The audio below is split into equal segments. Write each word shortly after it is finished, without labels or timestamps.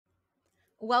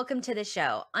Welcome to the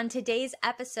show. On today's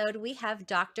episode, we have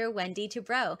Dr. Wendie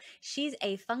Trubow. She's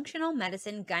a functional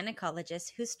medicine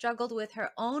gynecologist who struggled with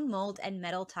her own mold and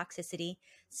metal toxicity,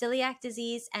 celiac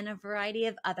disease, and a variety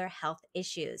of other health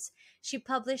issues. She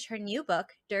published her new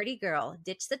book, Dirty Girl: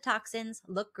 Ditch the Toxins,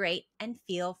 Look Great, and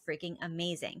Feel Freaking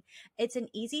Amazing. It's an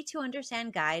easy to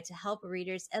understand guide to help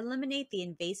readers eliminate the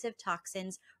invasive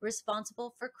toxins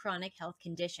responsible for chronic health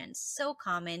conditions so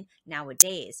common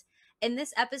nowadays. In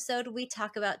this episode, we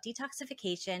talk about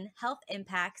detoxification, health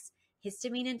impacts,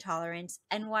 histamine intolerance,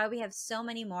 and why we have so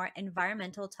many more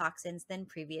environmental toxins than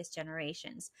previous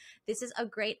generations. This is a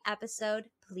great episode.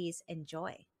 Please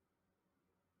enjoy.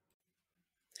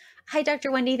 Hi, Dr.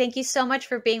 Wendie. Thank you so much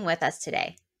for being with us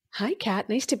today. Hi, Kat.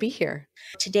 Nice to be here.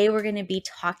 Today, we're going to be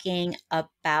talking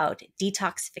about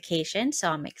detoxification, so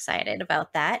I'm excited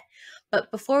about that.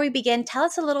 But before we begin, tell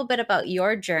us a little bit about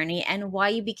your journey and why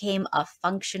you became a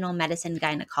functional medicine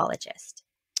gynecologist.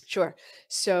 Sure.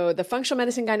 So the functional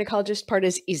medicine gynecologist part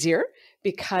is easier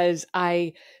because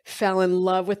I fell in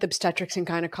love with obstetrics and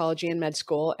gynecology in med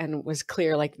school and was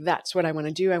clear, like, that's what I want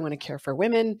to do. I want to care for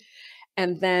women.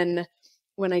 And then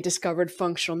when I discovered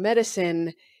functional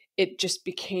medicine, it just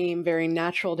became very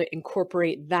natural to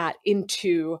incorporate that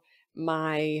into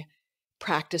my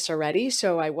practice already.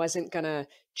 So I wasn't going to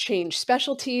change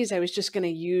specialties. I was just going to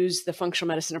use the functional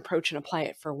medicine approach and apply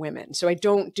it for women. So I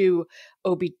don't do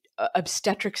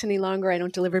obstetrics any longer. I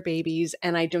don't deliver babies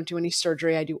and I don't do any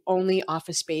surgery. I do only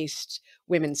office-based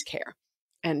women's care.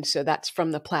 And so that's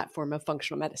from the platform of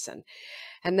functional medicine.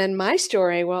 And then my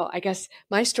story, well, I guess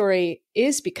my story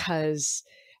is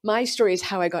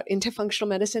how I got into functional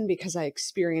medicine because I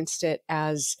experienced it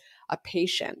as a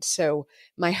patient. So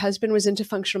my husband was into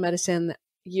functional medicine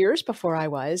years before I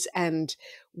was. And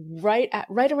right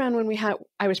around when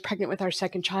I was pregnant with our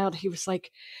second child, he was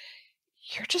like,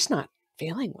 "You're just not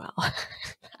feeling well."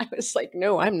 I was like,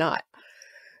 "No, I'm not."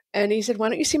 And he said, "Why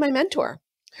don't you see my mentor,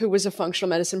 who was a functional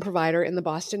medicine provider in the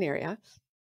Boston area?"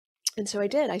 And so I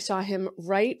did. I saw him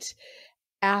right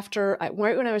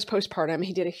when I was postpartum.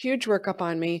 He did a huge workup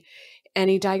on me and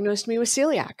he diagnosed me with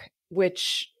celiac,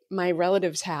 which my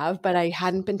relatives have, but I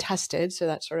hadn't been tested. So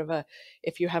that's sort of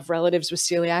if you have relatives with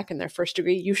celiac in their first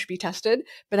degree, you should be tested.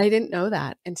 But I didn't know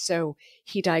that. And so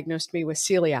he diagnosed me with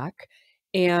celiac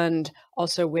and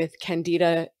also with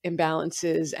candida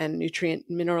imbalances and nutrient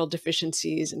mineral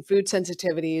deficiencies and food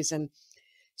sensitivities. And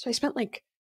so I spent like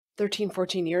 13,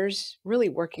 14 years really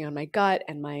working on my gut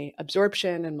and my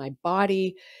absorption and my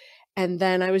body. And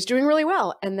then I was doing really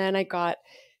well. And then I got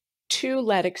 2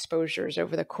 lead exposures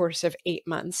over the course of 8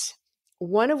 months,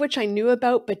 one of which I knew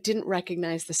about but didn't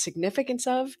recognize the significance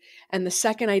of. And the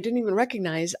second I didn't even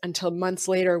recognize until months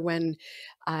later when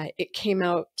it came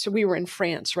out. So we were in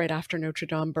France right after Notre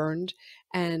Dame burned.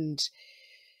 And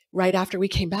right after we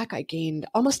came back, I gained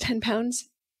almost 10 pounds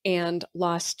and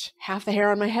lost half the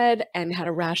hair on my head and had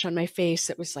a rash on my face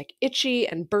that was like itchy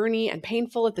and burny and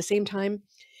painful at the same time.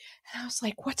 And I was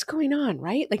like, what's going on,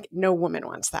 right? Like no woman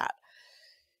wants that.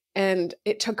 And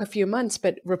it took a few months,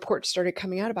 but reports started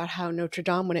coming out about how Notre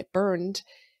Dame, when it burned,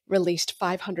 released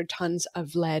 500 tons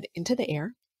of lead into the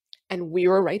air. And we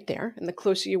were right there. And the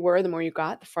closer you were, the more you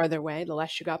got, the farther away, the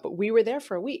less you got. But we were there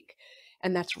for a week.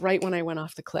 And that's right when I went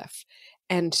off the cliff.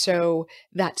 And so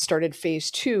that started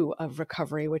phase 2 of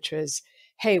recovery, which was,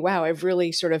 hey, wow, I've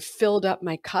really sort of filled up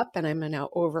my cup and I'm now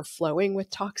overflowing with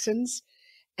toxins.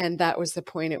 And that was the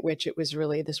point at which it was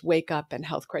really this wake up and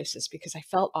health crisis because I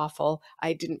felt awful.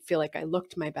 I didn't feel like I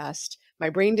looked my best. My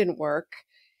brain didn't work.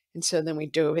 And so then we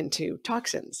dove into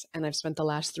toxins. And I've spent the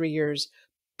last 3 years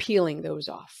peeling those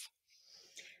off.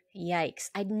 Yikes.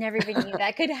 I never even knew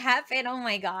that could happen. Oh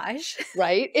my gosh.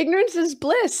 Right? Ignorance is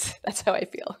bliss. That's how I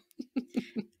feel.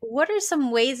 What are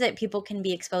some ways that people can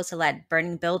be exposed to lead?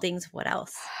 Burning buildings? What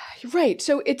else? Right.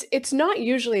 So it's not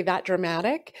usually that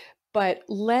dramatic, but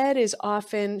lead is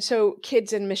often, so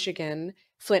kids in Michigan,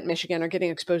 Flint, Michigan, are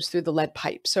getting exposed through the lead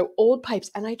pipe. So old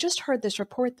pipes. And I just heard this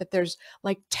report that there's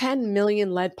like 10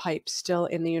 million lead pipes still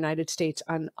in the United States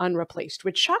unreplaced,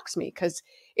 which shocks me because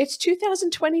it's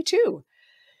 2022.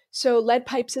 So lead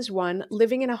pipes is one.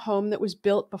 Living in a home that was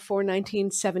built before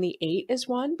 1978 is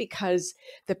one because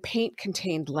the paint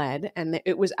contained lead and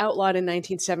it was outlawed in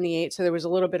 1978. So there was a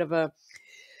little bit of a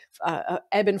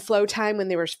ebb and flow time when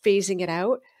they were phasing it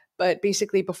out. But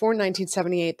basically before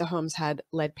 1978, the homes had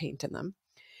lead paint in them.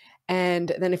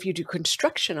 And then if you do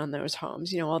construction on those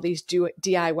homes, all these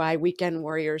DIY weekend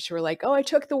warriors who are like, "Oh, I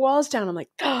took the walls down." I'm like,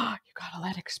 "Oh, you got a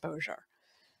lead exposure."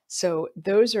 So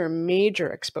those are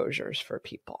major exposures for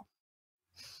people.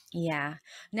 Yeah.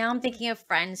 Now I'm thinking of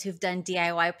friends who've done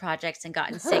DIY projects and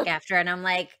gotten sick after, and I'm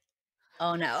like,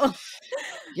 oh no.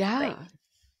 Like, Yeah.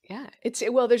 Yeah.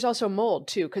 Well, there's also mold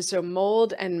too, because so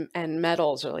mold and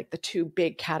metals are like the two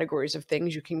big categories of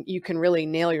things you can really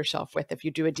nail yourself with if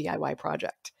you do a DIY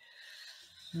project.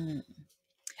 hmm.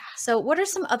 So, what are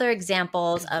some other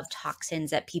examples of toxins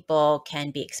that people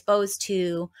can be exposed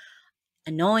to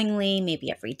unknowingly, maybe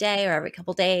every day or every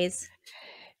couple days?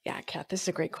 Yeah, Kat, this is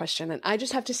a great question. And I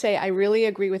just have to say, I really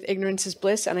agree with ignorance is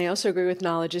bliss. And I also agree with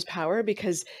knowledge is power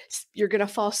because you're going to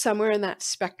fall somewhere in that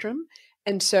spectrum.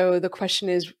 And so the question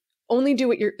is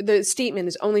the statement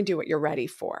is only do what you're ready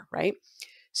for, right?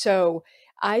 So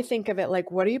I think of it like,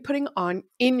 what are you putting on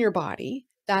in your body?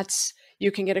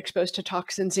 You can get exposed to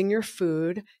toxins in your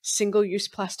food, single use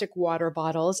plastic water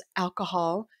bottles,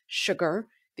 alcohol, sugar.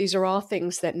 These are all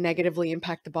things that negatively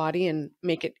impact the body and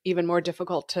make it even more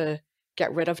difficult to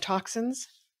get rid of toxins.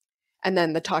 And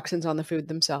then the toxins on the food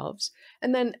themselves.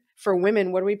 And then for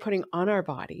women, what are we putting on our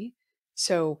body?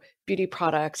 So beauty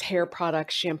products, hair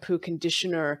products, shampoo,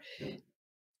 conditioner,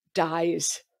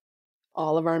 dyes,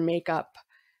 all of our makeup,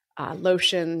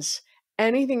 lotions,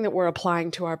 anything that we're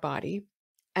applying to our body,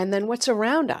 and then what's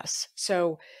around us.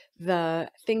 So the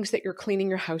things that you're cleaning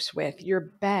your house with, your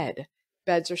bed.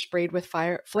 Beds are sprayed with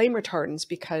flame retardants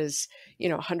because,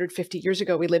 150 years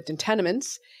ago we lived in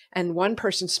tenements and one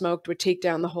person smoked would take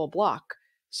down the whole block.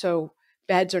 So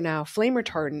beds are now flame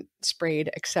retardant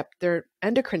sprayed, except they're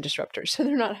endocrine disruptors. So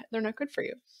they're not good for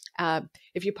you.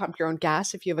 If you pump your own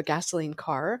gas, if you have a gasoline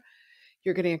car,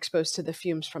 you're getting exposed to the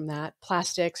fumes from that.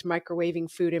 Plastics,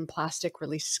 microwaving food in plastic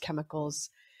releases chemicals.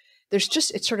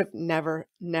 It's sort of never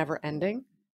ending.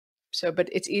 So, but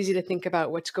it's easy to think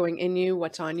about what's going in you,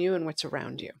 what's on you, and what's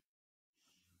around you.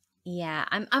 Yeah,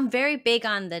 I'm very big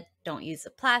on the don't use the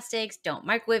plastics, don't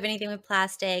microwave anything with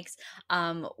plastics.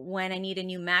 When I need a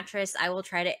new mattress, I will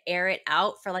try to air it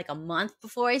out for like a month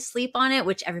before I sleep on it,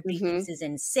 which everybody Mm-hmm. thinks is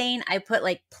insane. I put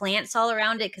like plants all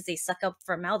around it because they suck up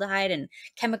formaldehyde and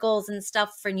chemicals and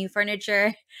stuff for new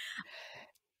furniture.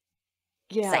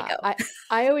 Yeah, Psycho.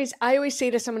 I always say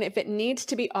to someone, if it needs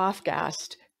to be off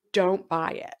gassed, don't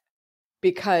buy it.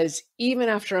 Because even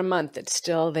after a month, it's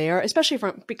still there, especially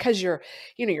because your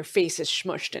face is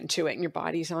smushed into it and your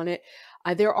body's on it.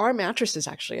 There are mattresses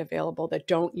actually available that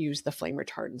don't use the flame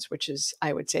retardants, which is,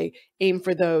 I would say, aim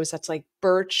for those. That's like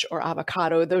birch or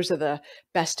avocado. Those are the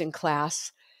best in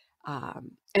class.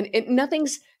 And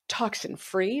nothing's toxin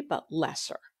free, but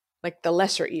lesser, like the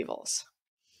lesser evils.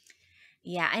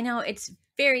 Yeah, I know it's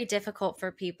very difficult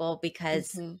for people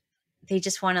because Mhm. they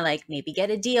just want to like maybe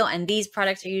get a deal, and these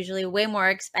products are usually way more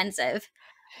expensive.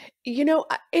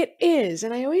 It is.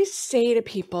 And I always say to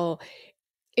people,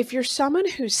 if you're someone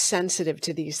who's sensitive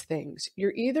to these things,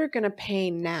 you're either going to pay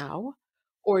now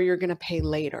or you're going to pay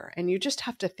later. And you just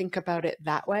have to think about it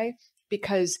that way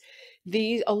because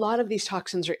a lot of these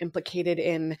toxins are implicated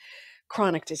in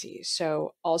chronic disease.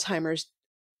 So Alzheimer's,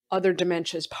 other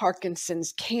dementias,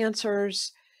 Parkinson's,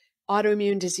 cancers,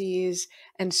 autoimmune disease.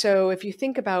 And so if you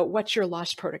think about what's your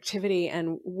lost productivity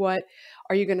and what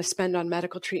are you going to spend on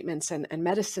medical treatments and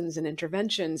medicines and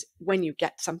interventions when you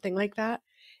get something like that,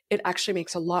 it actually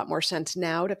makes a lot more sense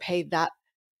now to pay that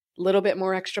little bit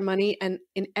more extra money and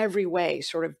in every way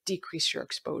sort of decrease your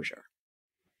exposure.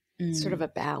 It's sort of Mm, a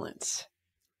balance.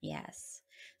 yes.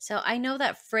 So I know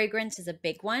that fragrance is a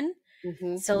big one.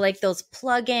 Hmm. So like those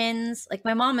plugins, like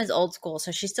my mom is old school,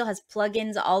 so she still has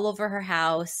plugins all over her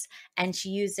house, and she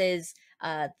uses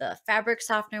the fabric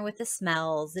softener with the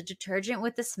smells, the detergent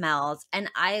with the smells. And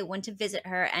I went to visit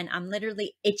her, and I'm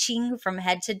literally itching from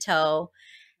head to toe.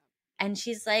 And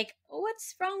she's like,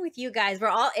 "What's wrong with you guys? We're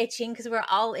all itching because we're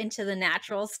all into the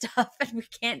natural stuff, and we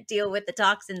can't deal with the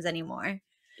toxins anymore."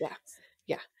 Yeah.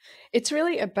 Yeah. It's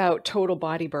really about total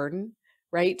body burden,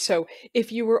 right? So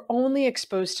if you were only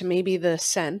exposed to maybe the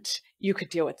scent, you could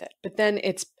deal with it. But then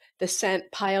it's the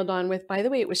scent piled on with, by the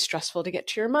way, it was stressful to get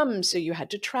to your mom, so you had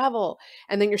to travel.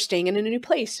 And then you're staying in a new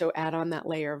place, so add on that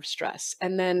layer of stress.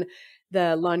 And then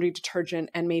the laundry detergent,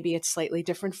 and maybe it's slightly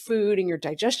different food and your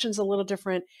digestion's a little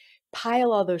different.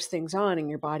 Pile all those things on, and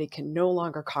your body can no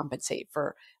longer compensate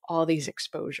for all these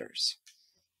exposures.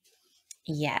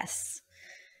 Yes.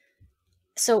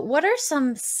 So, what are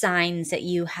some signs that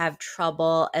you have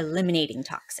trouble eliminating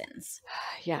toxins?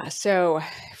 Yeah. So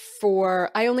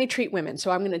I only treat women,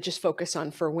 so I'm going to just focus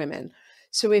on for women.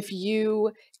 So if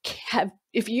you have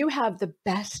the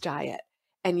best diet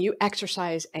and you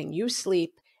exercise and you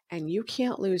sleep and you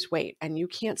can't lose weight and you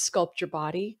can't sculpt your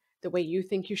body the way you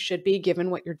think you should be given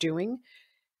what you're doing,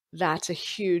 that's a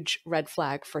huge red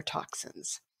flag for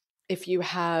toxins. If you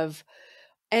have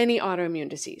any autoimmune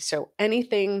disease, so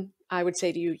anything, I would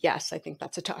say to you, yes, I think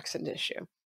that's a toxin issue.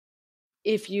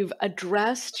 if you've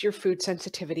addressed your food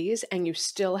sensitivities and you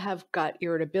still have gut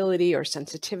irritability or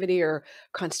sensitivity or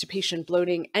constipation,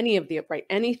 bloating, any of the right,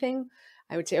 anything,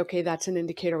 I would say, okay, that's an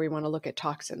indicator we want to look at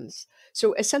toxins.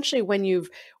 So essentially when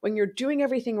you're doing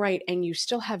everything right and you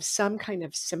still have some kind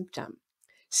of symptom,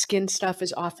 skin stuff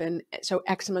is often, so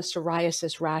eczema,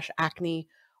 psoriasis, rash, acne,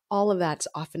 all of that's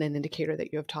often an indicator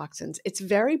that you have toxins. It's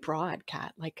very broad,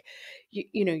 Kat. Like,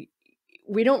 you know,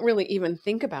 we don't really even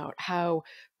think about how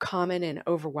common and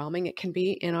overwhelming it can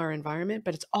be in our environment,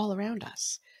 but it's all around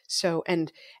us. So,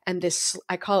 and this,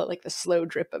 I call it like the slow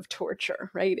drip of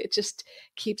torture, right? It just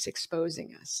keeps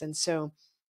exposing us. And so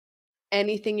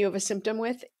anything you have a symptom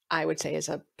with, I would say is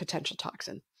a potential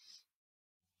toxin.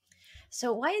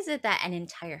 So, why is it that an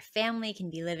entire family can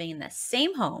be living in the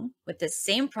same home with the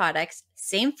same products,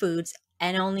 same foods,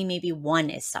 and only maybe one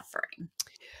is suffering?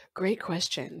 Great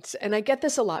questions. And I get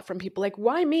this a lot from people like,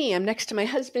 why me? I'm next to my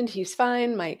husband. He's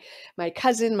fine. My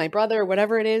cousin, my brother,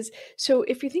 whatever it is. So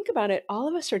if you think about it, all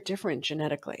of us are different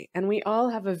genetically, and we all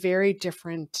have a very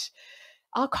different,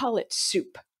 I'll call it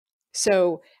soup.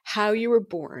 So how you were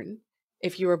born,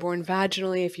 if you were born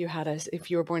vaginally, if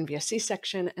you were born via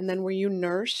C-section, and then were you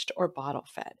nursed or bottle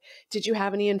fed? Did you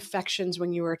have any infections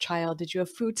when you were a child? Did you have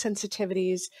food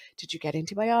sensitivities? Did you get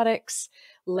antibiotics?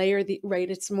 Right,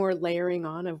 it's more layering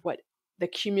on of what the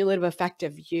cumulative effect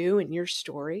of you and your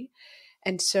story.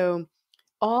 And so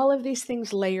all of these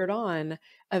things layered on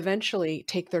eventually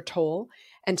take their toll.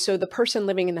 And so the person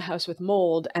living in the house with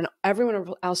mold and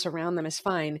everyone else around them is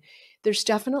fine. There's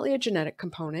definitely a genetic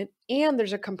component, and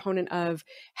there's a component of,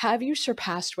 have you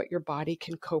surpassed what your body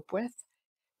can cope with?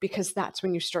 Because that's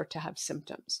when you start to have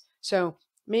symptoms. So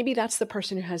maybe that's the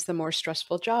person who has the more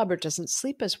stressful job or doesn't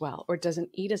sleep as well or doesn't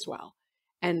eat as well.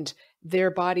 And their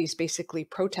body's basically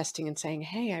protesting and saying,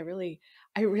 hey, I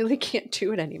really can't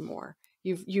do it anymore.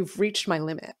 You've reached my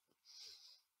limit.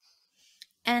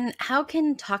 And how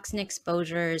can toxin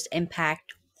exposures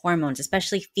impact hormones,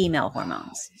 especially female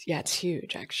hormones? Yeah, it's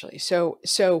huge actually. So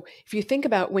if you think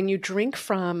about when you drink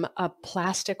from a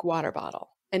plastic water bottle,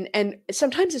 and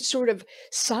sometimes it's sort of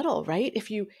subtle, right?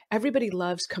 Everybody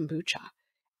loves kombucha,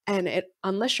 and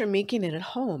unless you're making it at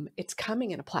home, it's coming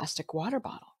in a plastic water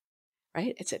bottle,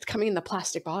 right? It's coming in the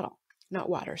plastic bottle, not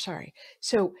water, sorry.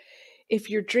 So if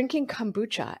you're drinking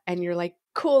kombucha and you're like,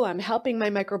 cool, I'm helping my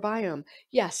microbiome.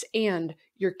 Yes, and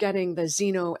you're getting the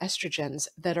xenoestrogens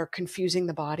that are confusing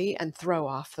the body and throw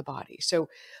off the body. So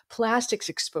plastics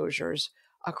exposures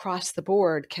across the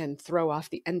board can throw off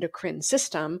the endocrine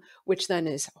system, which then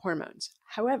is hormones.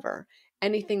 However,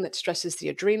 anything that stresses the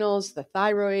adrenals, the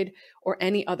thyroid, or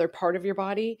any other part of your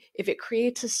body, if it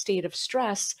creates a state of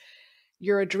stress,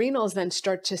 your adrenals then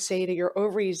start to say to your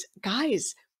ovaries,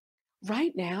 guys,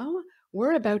 right now,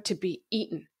 we're about to be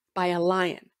eaten by a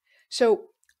lion. So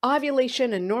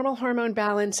ovulation and normal hormone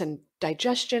balance and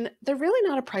digestion, they're really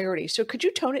not a priority. So could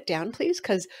you tone it down, please?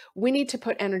 Because we need to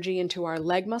put energy into our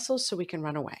leg muscles so we can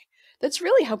run away. That's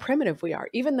really how primitive we are.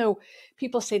 Even though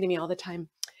people say to me all the time,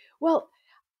 well,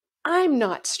 I'm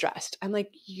not stressed. I'm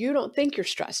like, you don't think you're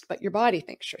stressed, but your body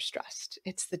thinks you're stressed.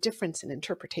 It's the difference in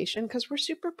interpretation because we're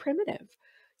super primitive.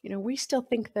 We still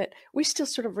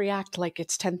sort of react like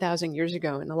it's 10,000 years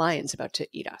ago and the lion's about to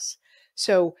eat us.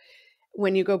 So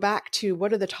when you go back to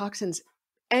what are the toxins,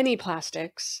 any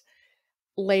plastics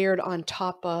layered on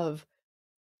top of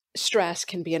stress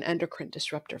can be an endocrine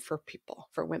disruptor for people,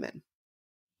 for women.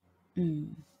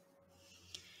 Mm.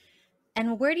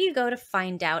 And where do you go to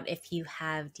find out if you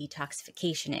have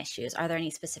detoxification issues? Are there any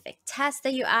specific tests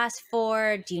that you ask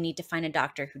for? Do you need to find a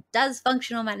doctor who does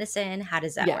functional medicine? How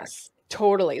does that work? Yes,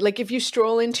 totally. Like if you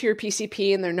stroll into your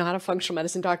PCP and they're not a functional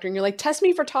medicine doctor and you're like, test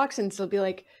me for toxins, they'll be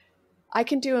like, I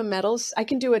can do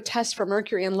a test for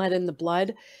mercury and lead in the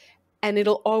blood, and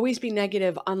it'll always be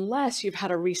negative unless you've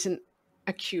had a recent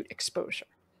acute exposure.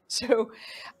 So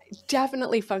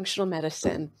definitely functional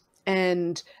medicine.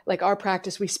 And like our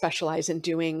practice, we specialize in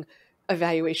doing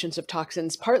evaluations of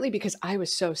toxins, partly because I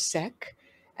was so sick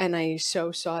and I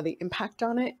so saw the impact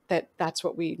on it that's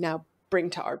what we now bring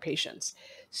to our patients.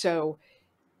 So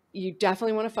you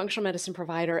definitely want a functional medicine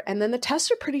provider. And then the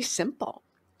tests are pretty simple.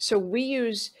 So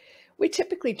we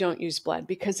typically don't use blood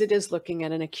because it is looking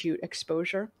at an acute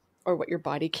exposure or what your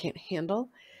body can't handle.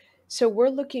 So we're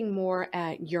looking more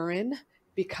at urine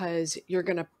because you're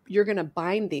gonna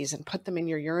bind these and put them in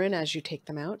your urine as you take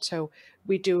them out. So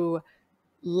we do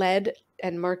lead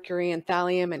and mercury and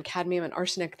thallium and cadmium and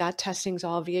arsenic. That testing's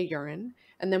all via urine.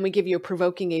 And then we give you a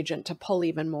provoking agent to pull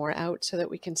even more out so that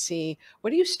we can see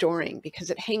what are you storing, because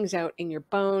it hangs out in your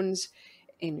bones,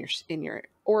 in your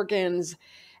organs,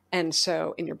 and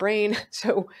so in your brain.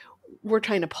 So we're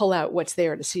trying to pull out what's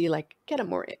there to see, like, get a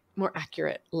more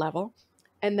accurate level.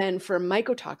 And then for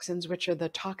mycotoxins, which are the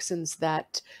toxins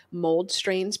that mold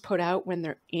strains put out when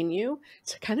they're in you,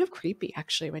 it's kind of creepy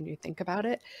actually when you think about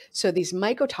it. So these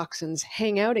mycotoxins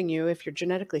hang out in you if you're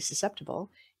genetically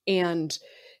susceptible, and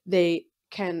they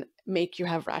can make you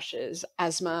have rashes,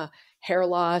 asthma, hair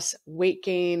loss, weight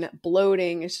gain,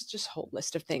 bloating. It's just a whole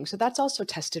list of things. So that's also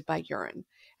tested by urine.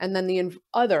 And then the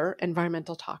other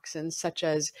environmental toxins, such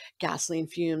as gasoline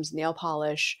fumes, nail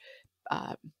polish,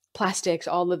 uh, plastics,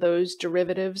 all of those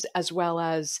derivatives, as well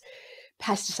as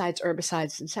pesticides,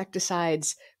 herbicides,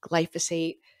 insecticides,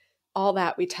 glyphosate, all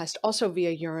that we test also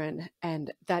via urine.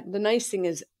 And that the nice thing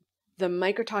is the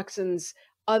mycotoxins,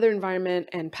 other environment,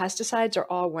 and pesticides are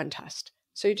all one test.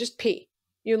 So you just pee.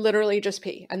 You literally just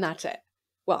pee, and that's it.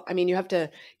 Well, I mean, you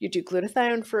do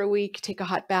glutathione for a week, take a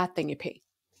hot bath, then you pee.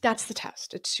 That's the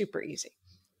test. It's super easy.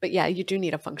 But yeah, you do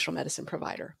need a functional medicine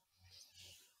provider.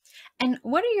 And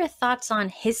what are your thoughts on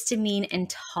histamine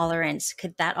intolerance?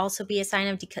 Could that also be a sign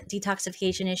of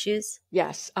detoxification issues?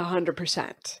 Yes,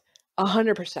 100%.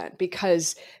 100%,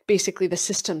 because basically the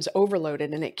system's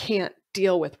overloaded and it can't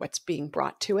deal with what's being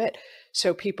brought to it.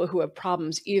 So people who have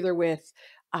problems either with,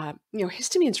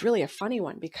 histamine is really a funny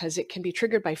one because it can be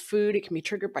triggered by food, it can be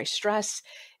triggered by stress,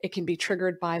 it can be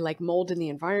triggered by like mold in the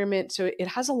environment. So it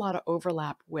has a lot of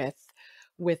overlap with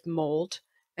mold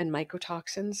and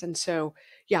mycotoxins. And so,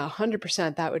 yeah,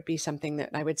 100%, that would be something that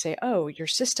I would say, oh, your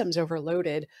system's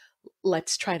overloaded.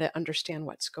 Let's try to understand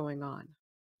what's going on.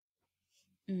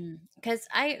 Because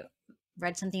I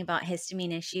read something about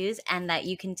histamine issues and that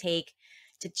you can take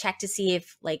to check to see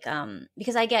if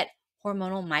because I get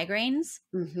hormonal migraines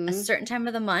a certain time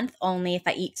of the month only if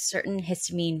I eat certain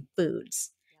histamine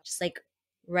foods, just like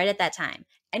right at that time.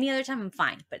 Any other time I'm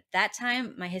fine, but that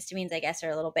time my histamines, I guess,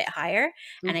 are a little bit higher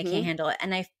and I can't handle it.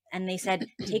 And they said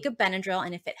take a Benadryl,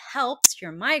 and if it helps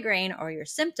your migraine or your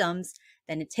symptoms,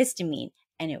 then it's histamine,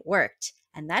 and it worked,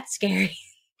 and that's scary.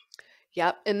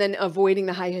 Yep. And then avoiding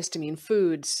the high histamine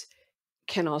foods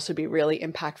can also be really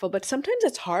impactful, but sometimes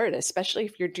it's hard, especially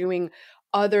if you're doing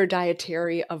other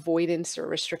dietary avoidance or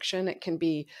restriction. It can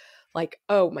be like,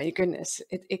 oh my goodness,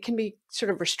 it can be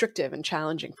sort of restrictive and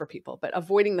challenging for people, but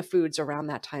avoiding the foods around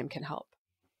that time can help.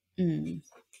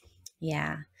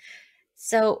 Yeah.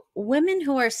 So women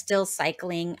who are still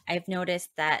cycling, I've noticed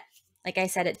that, like I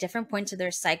said, at different points of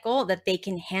their cycle, that they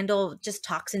can handle just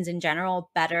toxins in general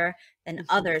better than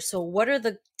others. So what are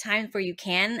the times where you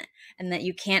can and that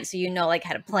you can't, so you know like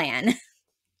how to plan?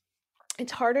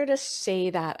 It's harder to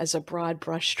say that as a broad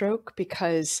brushstroke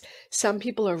because some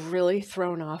people are really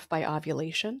thrown off by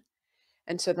ovulation.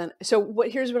 And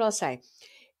here's what I'll say.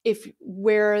 If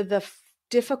where the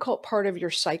difficult part of your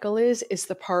cycle is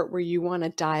the part where you want to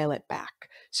dial it back.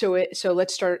 So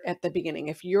let's start at the beginning.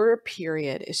 If your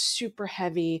period is super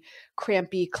heavy,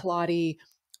 crampy, clotty,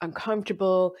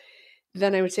 uncomfortable,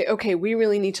 then I would say, okay, we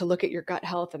really need to look at your gut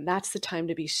health. And that's the time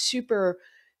to be super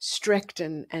strict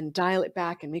and dial it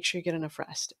back and make sure you get enough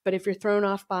rest. But if you're thrown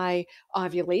off by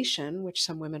ovulation, which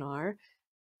some women are,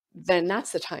 then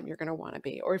that's the time you're going to want to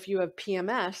be. Or if you have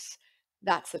PMS,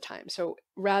 that's the time. So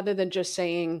rather than just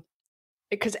saying,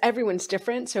 because everyone's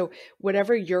different, so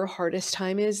whatever your hardest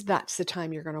time is, that's the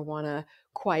time you're going to want to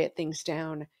quiet things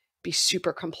down, be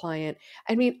super compliant.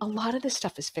 I mean, a lot of this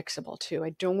stuff is fixable too. I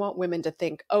don't want women to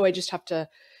think, oh, I just have to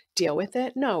deal with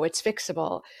it. No, it's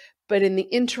fixable. But in the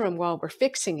interim, while we're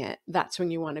fixing it, that's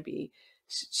when you want to be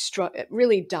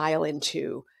really dial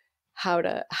into how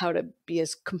to be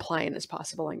as compliant as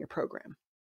possible on your program.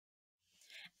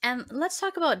 And let's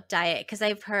talk about diet, because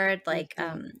I've heard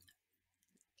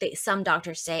some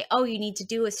doctors say, oh, you need to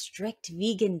do a strict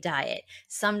vegan diet.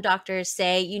 Some doctors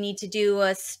say you need to do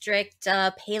a strict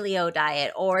paleo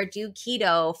diet or do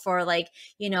keto for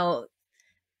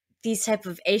these type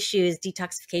of issues,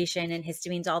 detoxification and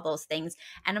histamines, all those things.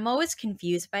 And I'm always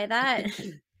confused by that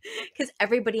because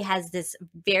everybody has this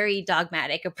very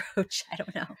dogmatic approach. I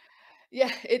don't know.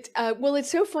 Yeah, it's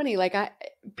so funny. Like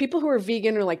people who are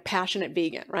vegan are like passionate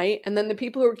vegan, right? And then the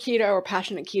people who are keto are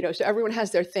passionate keto. So everyone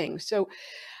has their thing. So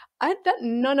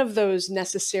none of those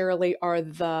necessarily are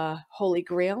the holy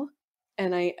grail.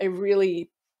 And I really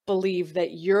believe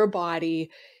that your body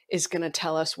is going to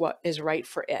tell us what is right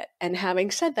for it. And having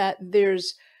said that,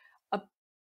 there's a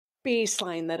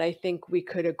baseline that I think we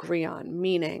could agree on,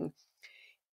 meaning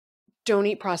don't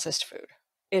eat processed food.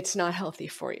 It's not healthy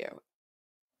for you.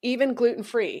 Even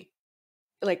gluten-free.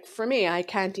 Like for me, I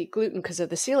can't eat gluten because of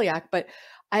the celiac, but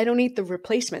I don't eat the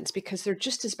replacements because they're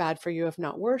just as bad for you, if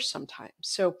not worse sometimes.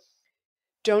 So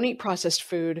don't eat processed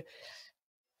food.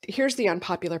 Here's the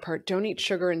unpopular part. Don't eat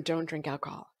sugar and don't drink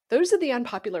alcohol. Those are the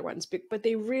unpopular ones, but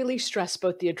they really stress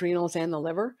both the adrenals and the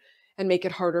liver and make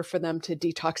it harder for them to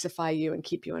detoxify you and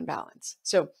keep you in balance.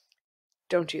 So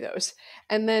don't do those.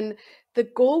 And then the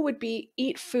goal would be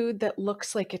eat food that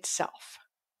looks like itself,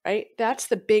 right? That's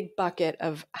the big bucket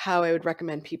of how I would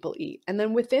recommend people eat. And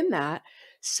then within that,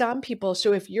 some people,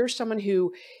 so if you're someone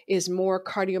who is more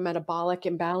cardiometabolic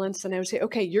imbalanced, then I would say,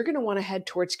 okay, you're going to want to head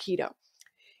towards keto,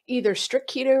 either strict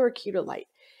keto or keto light.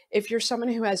 If you're someone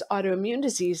who has autoimmune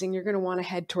disease, and you're going to want to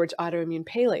head towards autoimmune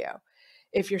paleo.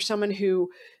 If you're someone who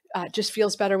just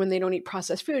feels better when they don't eat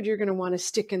processed food, you're going to want to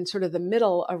stick in sort of the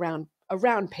middle around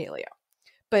paleo.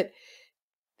 But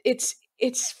it's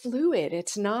fluid.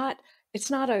 It's not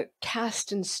a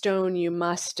cast in stone, you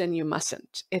must and you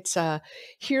mustn't. It's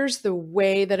here's the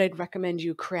way that I'd recommend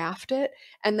you craft it,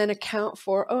 and then account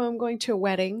for, oh, I'm going to a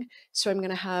wedding, so I'm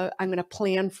going to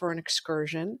plan for an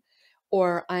excursion,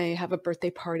 or I have a birthday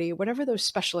party, whatever those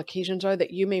special occasions are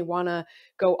that you may want to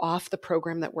go off the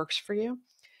program that works for you.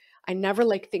 I never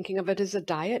like thinking of it as a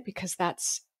diet, because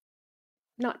that's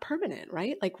not permanent,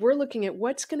 right? Like, we're looking at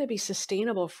what's going to be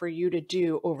sustainable for you to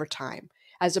do over time,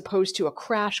 as opposed to a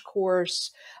crash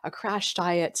course, a crash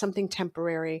diet, something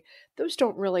temporary. Those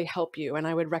don't really help you. And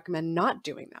I would recommend not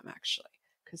doing them, actually,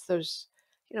 because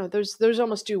those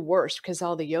almost do worse, because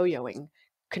all the yo-yoing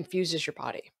confuses your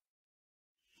body.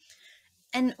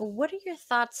 And what are your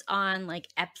thoughts on like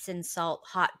Epsom salt,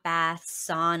 hot baths,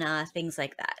 sauna, things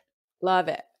like that? Love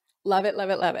it. Love it, love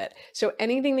it, love it. So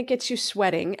anything that gets you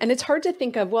sweating, and it's hard to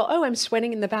think of, well, oh, I'm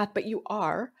sweating in the bath, but you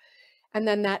are. And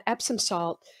then that Epsom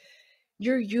salt,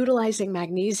 you're utilizing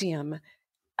magnesium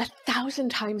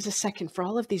 1,000 times a second for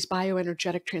all of these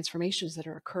bioenergetic transformations that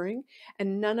are occurring.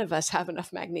 And none of us have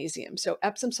enough magnesium. So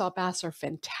Epsom salt baths are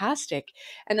fantastic.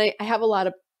 And I have a lot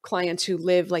of clients who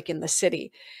live like in the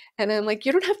city. And I'm like,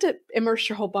 you don't have to immerse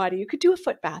your whole body. You could do a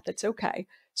foot bath. It's okay.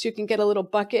 So you can get a little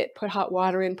bucket, put hot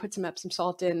water in, put some Epsom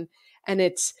salt in. And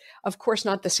it's, of course,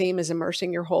 not the same as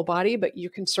immersing your whole body, but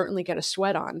you can certainly get a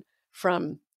sweat on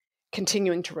from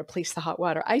continuing to replace the hot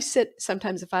water. I sit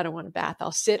sometimes, if I don't want a bath,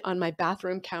 I'll sit on my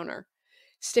bathroom counter,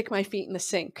 stick my feet in the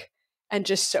sink, and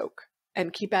just soak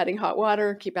and keep adding hot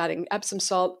water, keep adding Epsom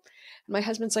salt. And my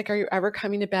husband's like, are you ever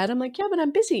coming to bed? I'm like, yeah, but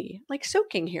I'm busy, like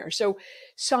soaking here. So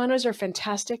saunas are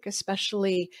fantastic,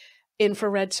 especially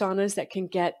infrared saunas that can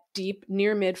get deep,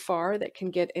 near, mid, far, that can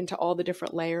get into all the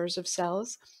different layers of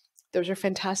cells. Those are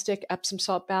fantastic. Epsom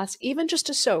salt baths, even just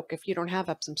a soak if you don't have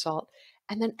Epsom salt.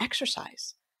 And then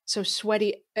exercise. So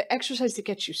exercise that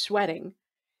gets you sweating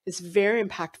is very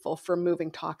impactful for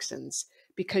moving toxins,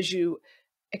 because you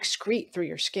excrete through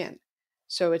your skin.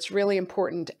 So it's really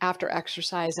important after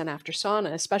exercise and after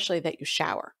sauna, especially, that you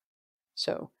shower.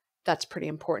 So that's pretty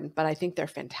important, but I think they're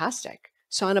fantastic.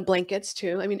 Sauna blankets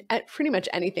too. I mean, pretty much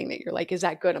anything that you're like, is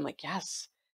that good? I'm like, yes,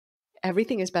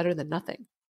 everything is better than nothing.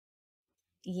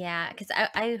 Yeah, because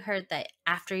I heard that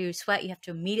after you sweat, you have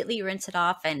to immediately rinse it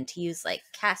off, and to use like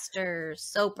castor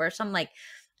soap or some, like,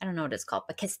 I don't know what it's called,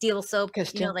 but Castile soap,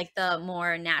 like the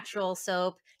more natural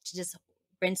soap, to just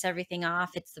rinse everything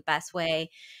off. It's the best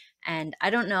way. And I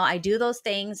don't know, I do those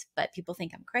things, but people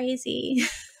think I'm crazy.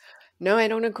 No, I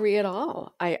don't agree at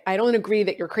all. I don't agree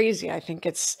that you're crazy. I think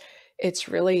it's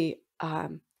really,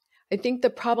 I think the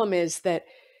problem is that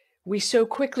we so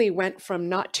quickly went from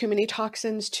not too many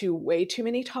toxins to way too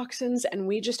many toxins, and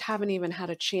we just haven't even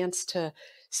had a chance to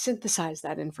synthesize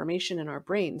that information in our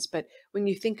brains. But when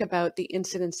you think about the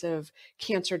incidence of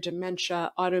cancer,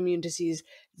 dementia, autoimmune disease,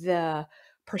 the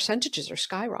percentages are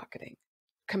skyrocketing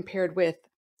compared with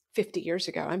 50 years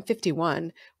ago. I'm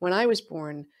 51. When I was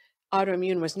born,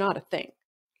 autoimmune was not a thing.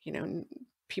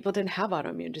 People didn't have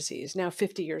autoimmune disease. Now,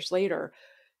 50 years later,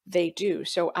 they do.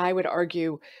 So I would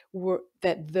argue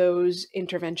that those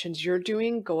interventions you're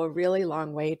doing go a really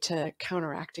long way to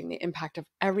counteracting the impact of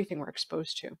everything we're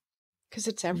exposed to, because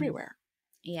it's everywhere.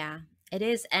 Yeah, it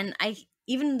is. And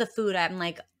even the food, I'm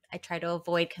like, I try to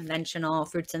avoid conventional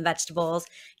fruits and vegetables,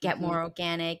 get more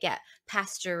organic, get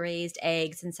pasture raised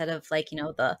eggs instead of, like,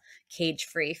 the cage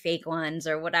free fake ones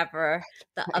or whatever,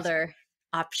 the other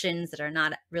options that are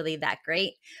not really that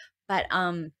great. But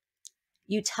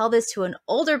you tell this to an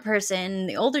older person,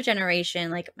 the older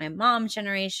generation, like my mom's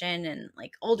generation and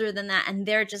like older than that, and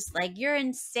they're just like, you're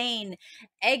insane.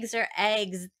 Eggs are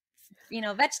eggs.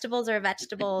 Vegetables are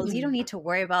vegetables. You don't need to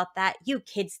worry about that. You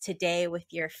kids today with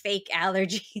your fake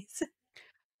allergies.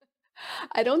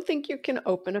 I don't think you can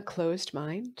open a closed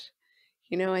mind.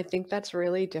 I think that's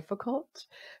really difficult,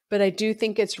 but I do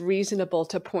think it's reasonable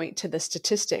to point to the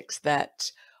statistics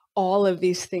that all of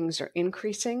these things are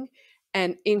increasing,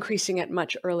 and increasing at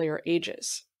much earlier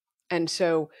ages. And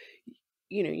so,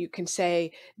 you can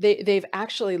say they've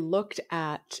actually looked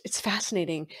at, it's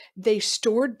fascinating. They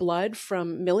stored blood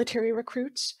from military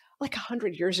recruits like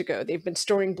 100 years ago. They've been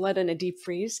storing blood in a deep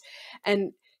freeze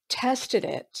and tested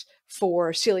it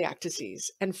for celiac disease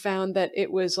and found that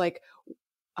it was like,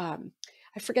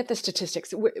 I forget the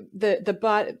statistics.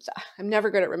 I'm never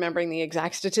good at remembering the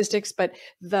exact statistics, but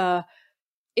the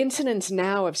incidence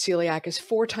now of celiac is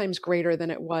 4 times greater than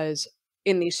it was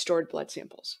in these stored blood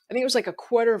samples. I think it was like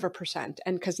 0.25%,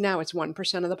 and because now it's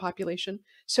 1% of the population.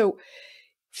 So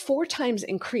 4 times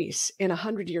increase in a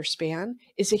 100-year span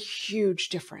is a huge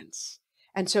difference.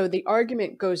 And so the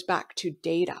argument goes back to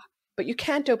data, but you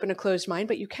can't open a closed mind,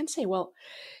 but you can say, well,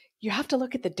 you have to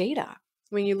look at the data.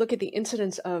 When you look at the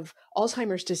incidence of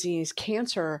Alzheimer's disease,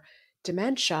 cancer,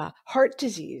 dementia, heart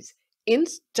disease,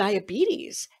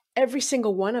 diabetes, every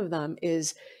single one of them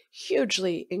is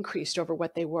hugely increased over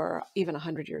what they were even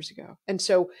 100 years ago. And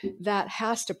so that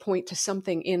has to point to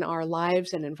something in our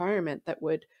lives and environment that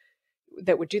would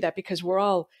do that, because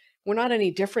we're not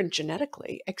any different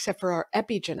genetically, except for our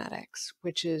epigenetics,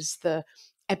 which is the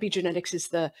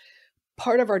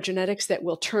part of our genetics that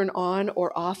will turn on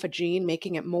or off a gene,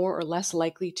 making it more or less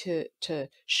likely to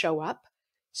show up.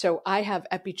 So I have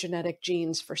epigenetic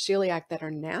genes for celiac that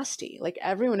are nasty. Like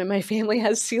everyone in my family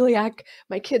has celiac.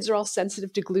 My kids are all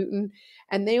sensitive to gluten,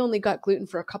 and they only got gluten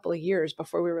for a couple of years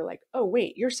before we were like, oh,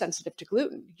 wait, you're sensitive to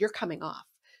gluten. You're coming off.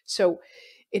 So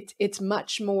it's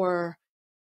much more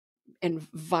and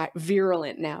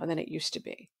virulent now than it used to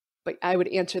be. But I would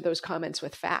answer those comments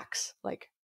with facts, like,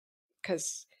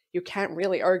 because you can't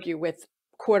really argue with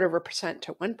 0.25%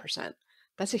 to 1%.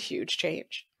 That's a huge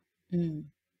change. Mm.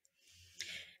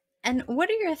 And what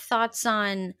are your thoughts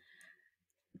on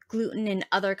gluten in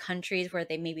other countries where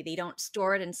they don't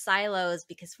store it in silos?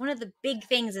 Because one of the big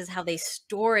things is how they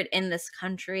store it in this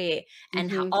country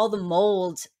and how all the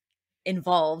mold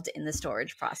involved in the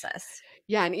storage process.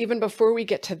 Yeah, and even before we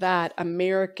get to that,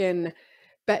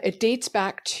 it dates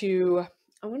back to,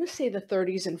 I want to say, the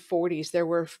 30s and 40s.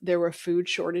 There were food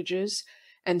shortages,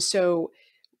 and so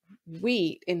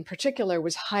wheat in particular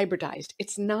was hybridized.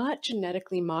 It's not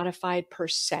genetically modified per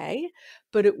se,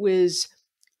 but it was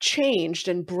changed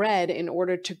and bred in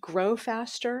order to grow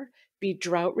faster, be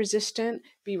drought resistant,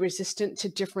 be resistant to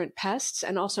different pests,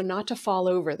 and also not to fall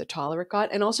over, the taller it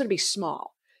got, and also to be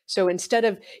small. So instead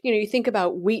of, you think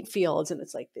about wheat fields and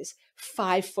it's like this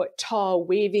 5-foot tall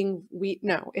waving wheat.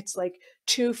 No, it's like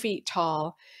 2 feet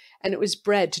tall. And it was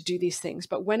bred to do these things.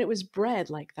 But when it was bred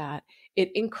like that,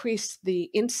 it increased the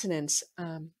incidence,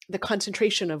 the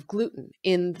concentration of gluten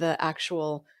in the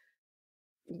actual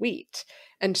wheat.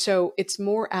 And so it's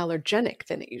more allergenic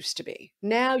than it used to be.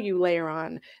 Now you layer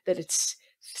on that it's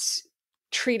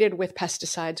treated with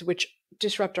pesticides, which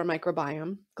disrupt our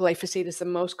microbiome. Glyphosate is the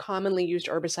most commonly used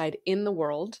herbicide in the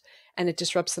world, and it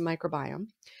disrupts the microbiome.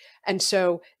 And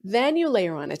so then you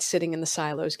layer on it's sitting in the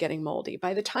silos getting moldy.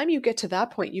 By the time you get to that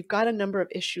point, you've got a number of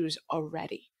issues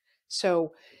already.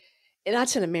 So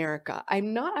that's in America.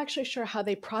 I'm not actually sure how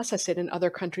they process it in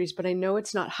other countries, but I know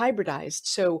it's not hybridized.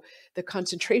 So the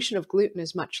concentration of gluten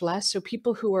is much less. So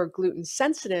people who are gluten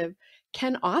sensitive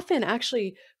can often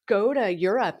actually go to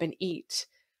Europe and eat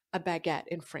a baguette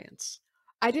in France.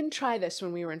 I didn't try this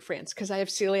when we were in France because I have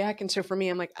celiac. And so for me,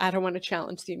 I'm like, I don't want to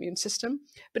challenge the immune system.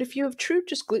 But if you have true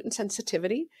just gluten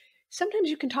sensitivity, sometimes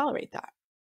you can tolerate that.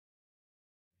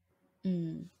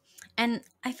 Mm. And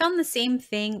I found the same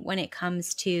thing when it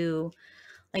comes to,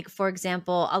 like, for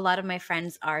example, a lot of my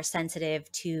friends are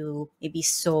sensitive to maybe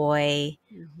soy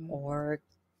or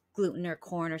gluten or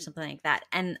corn or something like that.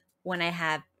 And when I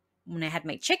had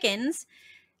my chickens,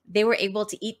 they were able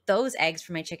to eat those eggs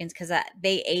for my chickens because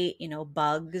they ate,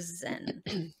 bugs and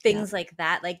things like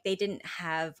that. Like they didn't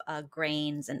have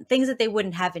grains and things that they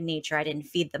wouldn't have in nature. I didn't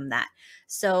feed them that.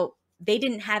 So they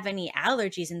didn't have any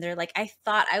allergies. And they're like, I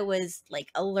thought I was like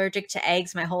allergic to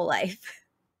eggs my whole life.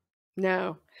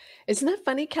 No. Isn't that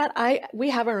funny, Kat? We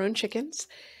have our own chickens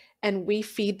and we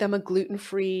feed them a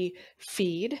gluten-free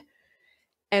feed,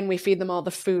 and we feed them all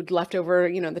the food left over,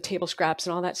 the table scraps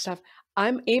and all that stuff.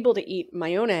 I'm able to eat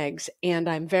my own eggs, and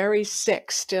I'm very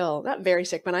sick still. Not very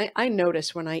sick, but I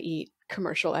notice when I eat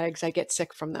commercial eggs, I get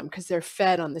sick from them because they're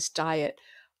fed on this diet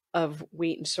of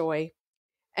wheat and soy.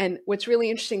 And what's really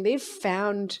interesting, they've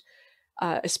found,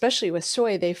 especially with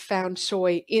soy, they've found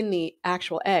soy in the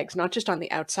actual eggs, not just on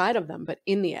the outside of them, but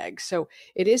in the eggs. So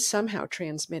it is somehow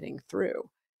transmitting through.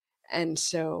 And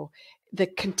so the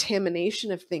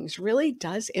contamination of things really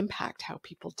does impact how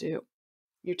people do.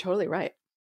 You're totally right.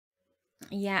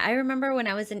 Yeah, I remember when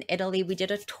I was in Italy, we did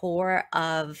a tour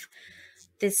of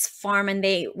this farm, and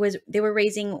they were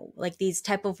raising like these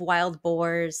type of wild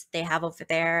boars they have over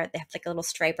there. They have like a little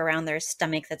stripe around their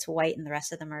stomach that's white and the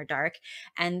rest of them are dark,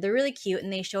 and they're really cute.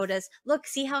 And they showed us, look,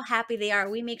 see how happy they are.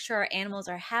 We make sure our animals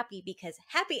are happy because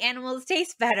happy animals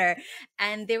taste better.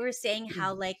 And they were saying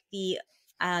how like the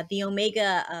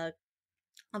omega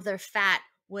of their fat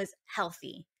was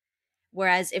healthy,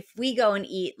 whereas if we go and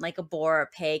eat like a boar or a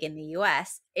pig in the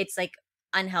US, it's like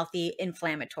unhealthy,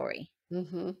 inflammatory.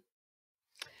 Mm-hmm.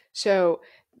 So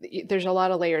there's a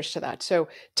lot of layers to that. So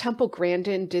Temple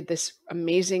Grandin did this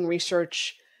amazing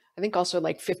research, I think also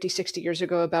like 50, 60 years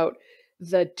ago, about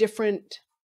the different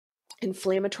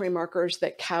inflammatory markers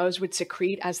that cows would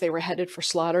secrete as they were headed for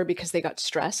slaughter because they got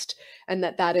stressed, and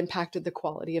that impacted the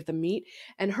quality of the meat.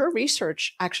 And her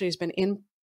research actually has been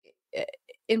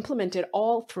implemented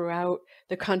all throughout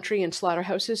the country in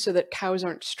slaughterhouses so that cows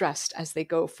aren't stressed as they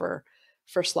go for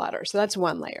slaughter. So that's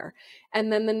one layer.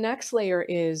 And then the next layer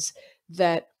is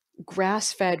that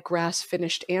grass-fed,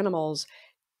 grass-finished animals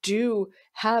do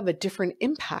have a different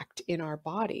impact in our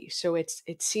body. So it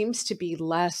seems to be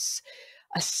less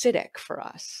acidic for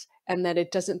us, and that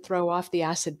it doesn't throw off the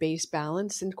acid-base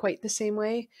balance in quite the same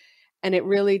way. And it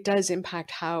really does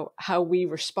impact how we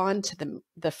respond to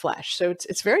the flesh. So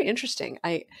it's very interesting.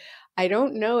 I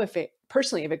don't know if it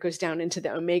personally, if it goes down into the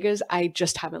omegas. I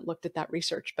just haven't looked at that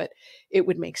research, but it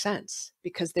would make sense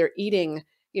because they're eating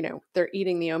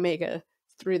the omega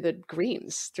through the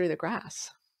greens, through the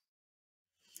grass.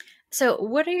 So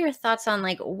what are your thoughts on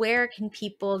like where can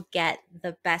people get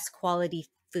the best quality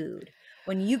food?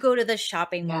 When you go to the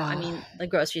shopping mall, I mean the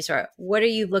grocery store, what are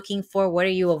you looking for? What are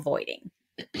you avoiding?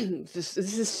 This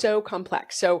is so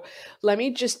complex. So let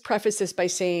me just preface this by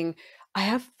saying I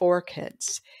have 4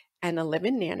 kids and a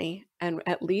live-in nanny, and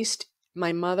at least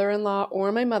my mother-in-law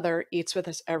or my mother eats with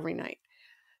us every night.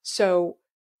 So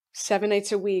 7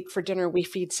 nights a week for dinner, we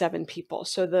feed 7 people.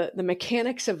 So the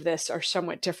mechanics of this are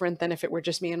somewhat different than if it were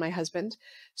just me and my husband.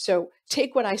 So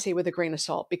take what I say with a grain of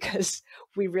salt because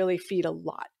we really feed a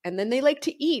lot. And then they like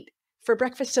to eat for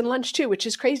breakfast and lunch too, which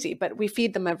is crazy, but we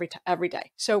feed them every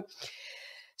day. So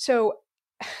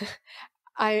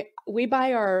we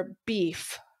buy our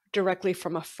beef directly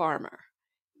from a farmer.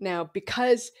 Now,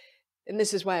 because, and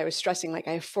this is why I was stressing, like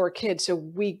I have 4 kids, so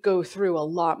we go through a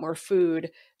lot more food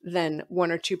than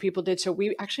 1 or 2 people did. So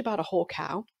we actually bought a whole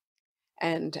cow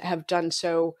and have done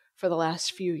so for the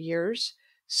last few years.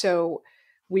 So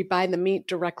we buy the meat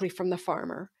directly from the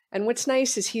farmer. And what's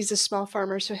nice is he's a small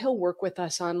farmer, so he'll work with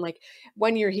us on, like,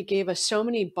 one year he gave us so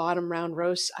many bottom round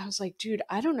roasts. I was like, dude,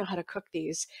 I don't know how to cook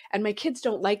these. And my kids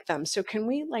don't like them. So can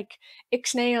we like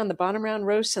ixnay on the bottom round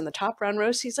roasts and the top round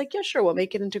roasts? He's like, yeah, sure. We'll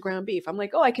make it into ground beef. I'm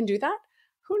like, oh, I can do that?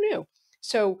 Who knew?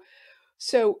 So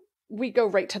we go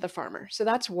right to the farmer. So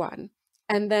that's one.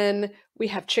 And then we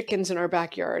have chickens in our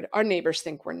backyard. Our neighbors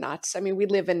think we're nuts. I mean, we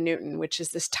live in Newton, which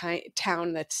is this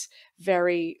town that's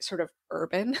very sort of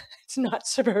urban. It's not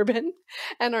suburban.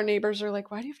 And our neighbors are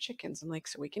like, why do you have chickens? I'm like,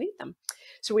 so we can eat them.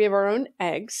 So we have our own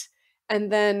eggs. And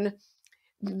then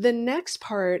the next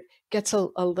part gets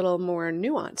a little more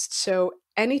nuanced. So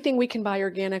anything we can buy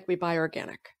organic, we buy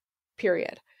organic,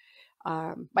 period.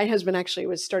 My husband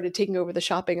actually started taking over the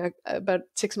shopping about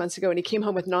 6 months ago, and he came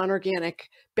home with non-organic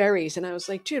berries. And I was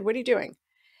like, dude, what are you doing?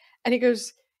 And he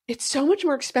goes, it's so much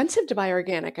more expensive to buy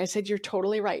organic. I said, you're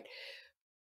totally right.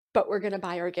 But we're going to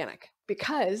buy organic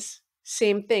because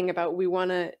same thing about we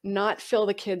want to not fill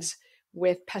the kids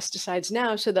with pesticides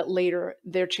now so that later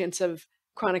their chance of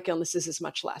chronic illnesses is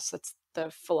much less. That's the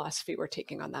philosophy we're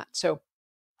taking on that. So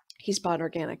he's bought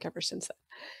organic ever since then.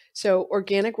 So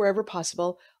organic wherever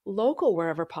possible, local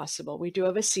wherever possible. We do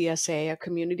have a CSA, a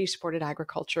community supported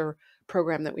agriculture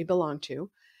program that we belong to.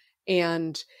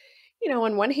 And,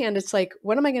 on one hand, it's like,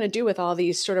 what am I going to do with all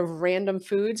these sort of random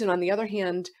foods? And on the other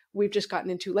hand, we've just gotten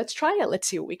into, let's try it. Let's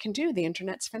see what we can do. The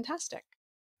internet's fantastic.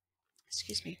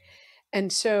 Excuse me.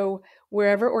 And so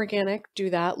wherever organic, do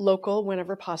that. Local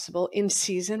whenever possible. In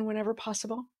season whenever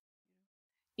possible.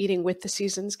 Eating with the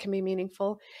seasons can be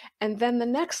meaningful. And then the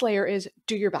next layer is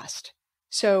do your best.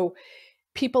 So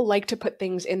people like to put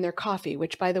things in their coffee,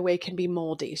 which by the way can be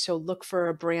moldy. So look for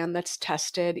a brand that's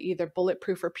tested. Either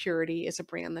Bulletproof or Purity is a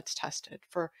brand that's tested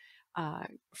for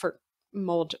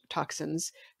mold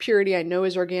toxins. Purity I know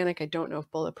is organic. I don't know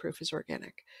if Bulletproof is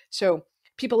organic. So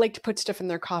people like to put stuff in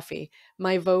their coffee.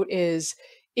 My vote is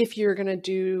if you're going to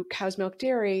do cow's milk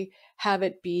dairy, have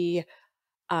it be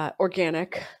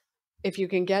organic. If you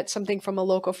can get something from a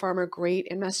local farmer, great.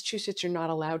 In Massachusetts, you're not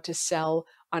allowed to sell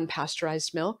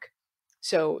unpasteurized milk.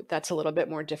 So that's a little bit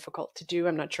more difficult to do.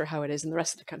 I'm not sure how it is in the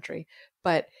rest of the country,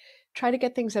 but try to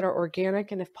get things that are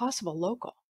organic and if possible,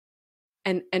 local.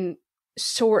 And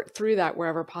sort through that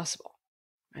wherever possible,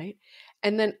 right?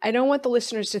 And then I don't want the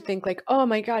listeners to think like, oh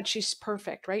my God, she's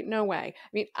perfect, right? No way. I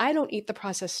mean, I don't eat the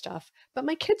processed stuff, but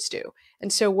my kids do.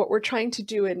 And so what we're trying to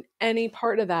do in any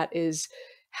part of that is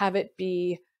have it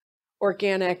be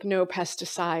organic, no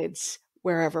pesticides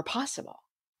wherever possible.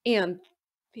 And,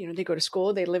 they go to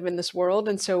school, they live in this world.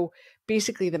 And so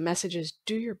basically the message is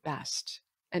do your best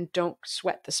and don't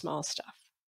sweat the small stuff,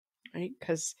 right?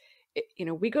 Because,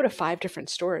 we go to 5 different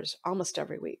stores almost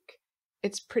every week.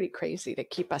 It's pretty crazy to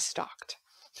keep us stocked.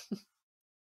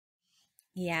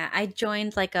 Yeah, I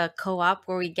joined like a co-op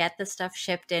where we get the stuff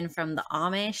shipped in from the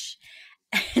Amish,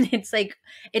 and it's like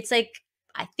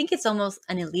I think it's almost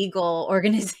an illegal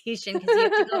organization because you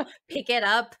have to go pick it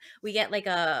up. We get like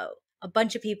a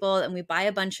bunch of people and we buy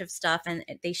a bunch of stuff and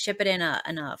they ship it in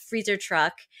a freezer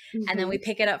truck, and then we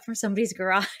pick it up from somebody's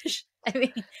garage. I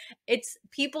mean, it's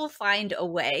people find a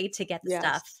way to get the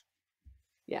stuff. Yes.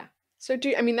 Yeah. So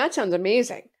that sounds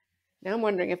amazing. Now I'm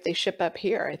wondering if they ship up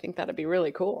here. I think that'd be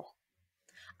really cool.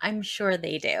 I'm sure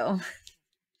they do.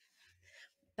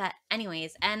 But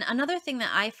anyways, and another thing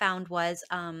that I found was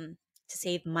to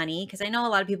save money, because I know a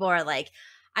lot of people are like,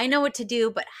 I know what to do,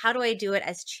 but how do I do it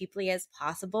as cheaply as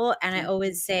possible? And I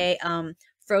always say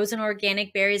frozen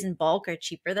organic berries in bulk are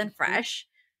cheaper than fresh.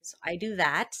 So I do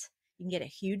that. You can get a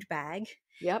huge bag.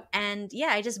 Yep. And yeah,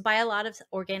 I just buy a lot of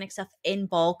organic stuff in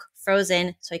bulk,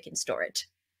 frozen, so I can store it.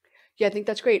 Yeah, I think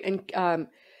that's great. And,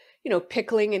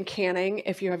 pickling and canning,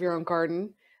 if you have your own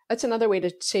garden, that's another way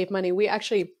to save money. We have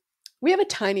a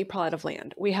tiny plot of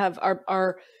land. We have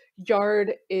our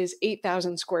yard is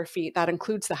 8,000 square feet. That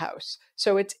includes the house.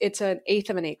 So it's an eighth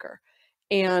of an acre.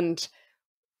 And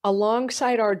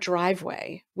alongside our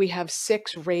driveway, we have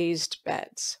 6 raised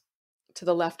beds to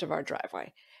the left of our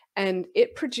driveway. And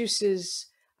it produces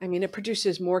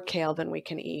more kale than we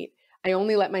can eat. I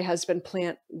only let my husband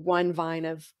plant 1 vine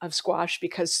of squash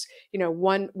because,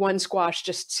 one squash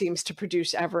just seems to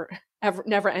produce ever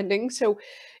never ending. So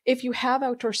if you have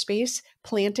outdoor space,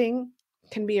 planting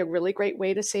can be a really great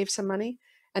way to save some money.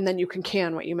 And then you can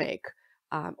can what you make,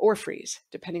 or freeze,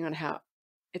 depending on how.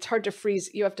 It's hard to freeze.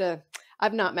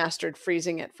 I've not mastered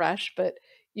freezing it fresh, but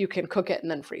you can cook it and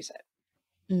then freeze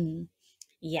it. Mm.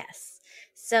 Yes.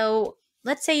 So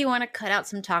let's say you want to cut out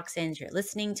some toxins. You're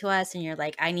listening to us and you're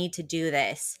like, I need to do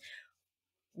this.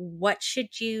 What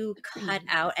should you cut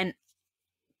out? And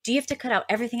do you have to cut out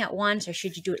everything at once, or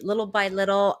should you do it little by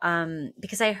little?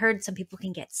 Because I heard some people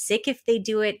can get sick if they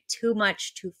do it too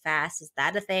much, too fast. Is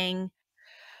that a thing?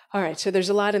 All right. So there's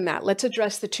a lot in that. Let's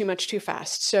address the too much, too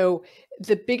fast. So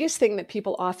the biggest thing that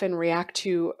people often react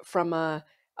to from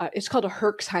it's called a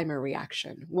Herxheimer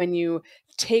reaction. When you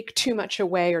take too much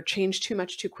away or change too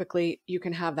much too quickly, you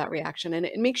can have that reaction. And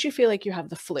it makes you feel like you have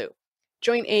the flu.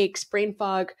 Joint aches, brain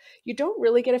fog. You don't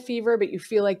really get a fever, but you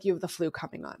feel like you have the flu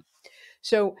coming on.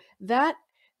 So the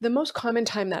most common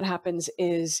time that happens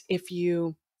is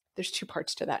there's 2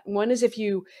 parts to that. One is if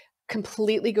you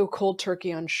completely go cold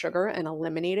turkey on sugar and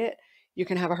eliminate it, you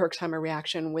can have a Herxheimer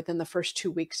reaction within the first 2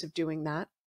 weeks of doing that.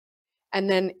 And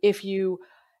then if you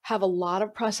have a lot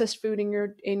of processed food in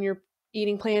your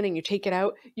eating plan and you take it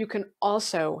out, you can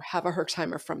also have a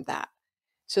Herxheimer from that.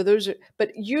 So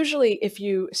but usually if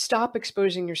you stop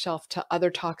exposing yourself to other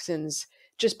toxins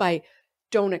just by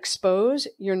don't expose,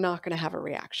 you're not going to have a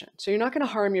reaction. So you're not going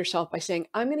to harm yourself by saying,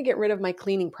 I'm going to get rid of my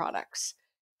cleaning products,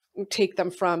 take them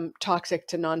from toxic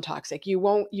to non-toxic. You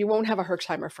won't have a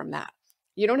Herxheimer from that.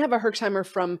 You don't have a Herxheimer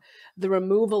from the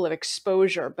removal of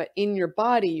exposure, but in your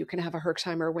body, you can have a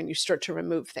Herxheimer when you start to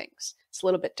remove things. It's a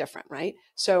little bit different, right?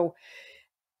 So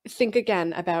think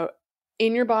again about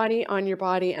in your body, on your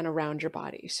body, and around your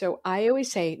body. So I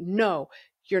always say, no,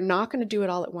 you're not going to do it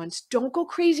all at once. Don't go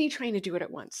crazy trying to do it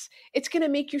at once. It's going to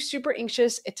make you super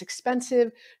anxious. It's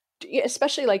expensive,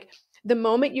 especially like the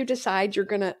moment you decide you're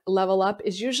going to level up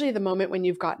is usually the moment when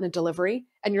you've gotten a delivery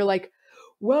and you're like,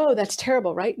 whoa, that's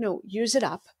terrible, right? No, use it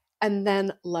up and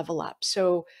then level up.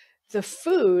 So the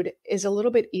food is a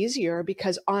little bit easier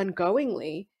because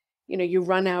ongoingly, you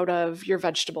run out of your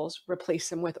vegetables, replace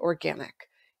them with organic.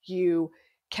 You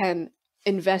can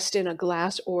invest in a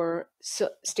glass or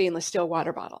stainless steel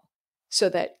water bottle so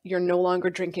that you're no longer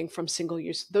drinking from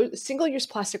single-use. Those single-use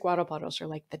plastic water bottles are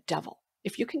like the devil.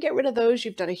 If you can get rid of those,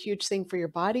 you've done a huge thing for your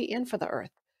body and for the earth.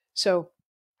 So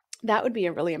that would be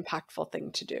a really impactful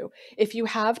thing to do. If you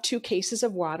have 2 cases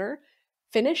of water,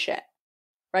 finish it,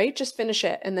 right? Just finish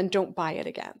it and then don't buy it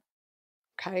again.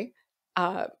 Okay.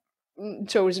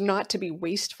 So as not to be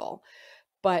wasteful,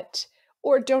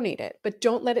 or donate it, but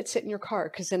don't let it sit in your car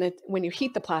because then when you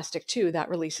heat the plastic too, that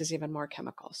releases even more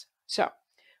chemicals. So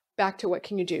back to what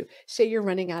can you do? Say you're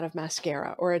running out of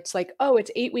mascara, or it's like, oh,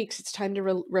 it's 8 weeks. It's time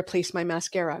to replace my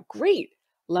mascara. Great.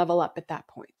 Level up at that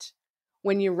point.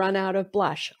 When you run out of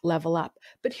blush, level up.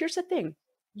 But here's the thing.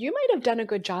 You might have done a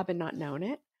good job and not known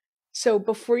it. So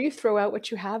before you throw out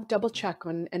what you have, double check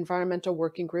on Environmental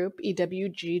Working Group,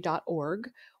 ewg.org,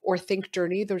 or Think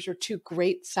Journey. Those are two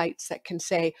great sites that can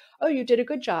say, oh, you did a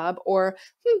good job, or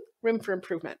room for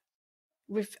improvement.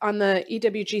 On the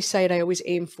EWG site, I always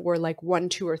aim for like 1,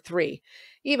 2, or 3,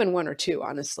 even 1 or 2,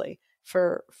 honestly,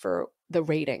 for the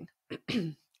rating.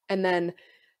 And then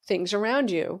things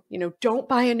around you, don't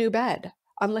buy a new bed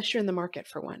unless you're in the market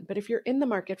for one. But if you're in the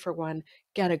market for one,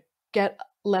 get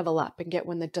level up and get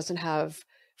one that doesn't have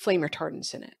flame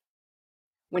retardants in it.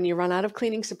 When you run out of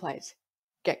cleaning supplies,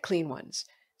 get clean ones.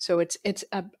 So it's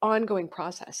an ongoing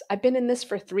process. I've been in this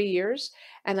for 3 years,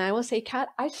 and I will say, Kat,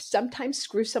 I sometimes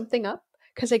screw something up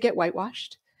because I get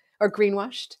whitewashed or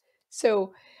greenwashed.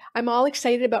 So I'm all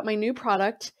excited about my new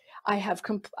product. I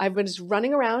was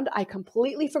running around. I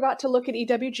completely forgot to look at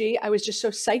EWG. I was just so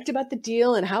psyched about the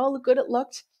deal and how good it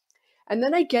looked. And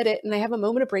then I get it and I have a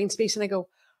moment of brain space and I go,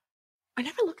 I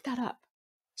never looked that up.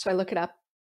 So I look it up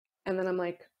and then I'm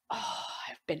like, oh,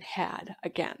 I've been had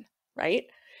again, right?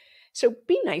 So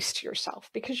be nice to yourself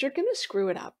because you're going to screw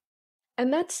it up.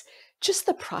 And that's just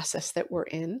the process that we're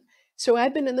in. So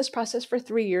I've been in this process for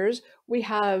 3 years. We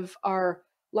have our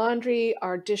laundry,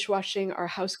 our dishwashing, our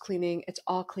house cleaning. It's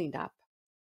all cleaned up.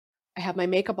 I have my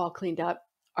makeup all cleaned up.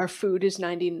 Our food is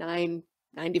 99,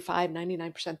 95,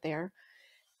 99% there.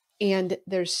 And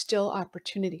there's still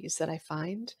opportunities that I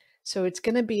find. So it's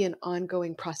going to be an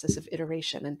ongoing process of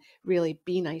iteration, and really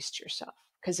be nice to yourself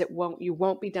because you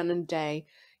won't be done in a day.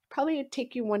 Probably it'd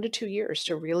take you 1 to 2 years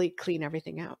to really clean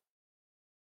everything out.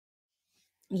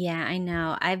 Yeah, I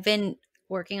know. I've been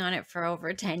working on it for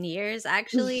over 10 years,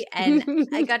 actually. And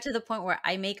I got to the point where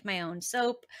I make my own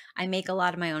soap. I make a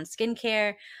lot of my own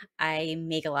skincare. I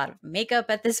make a lot of makeup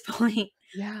at this point.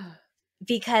 Yeah.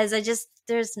 Because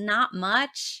there's not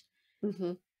much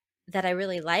Mm-hmm. that I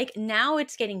really like. Now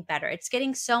it's getting better. It's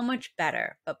getting so much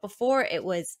better. But before it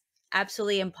was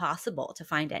absolutely impossible to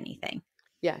find anything.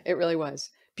 Yeah, it really was.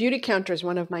 Beauty Counter is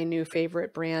one of my new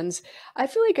favorite brands. I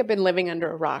feel like I've been living under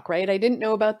a rock, right? I didn't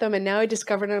know about them and now I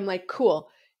discovered it. I'm like, cool,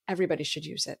 everybody should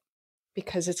use it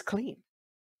because it's clean.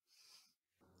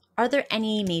 Are there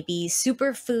any maybe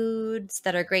superfoods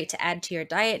that are great to add to your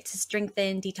diet to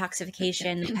strengthen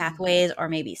detoxification pathways, or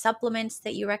maybe supplements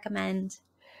that you recommend?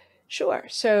 Sure.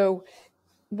 So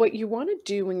what you want to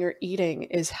do when you're eating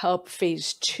is help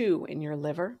phase 2 in your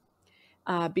liver,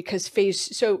 because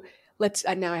let's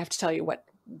now I have to tell you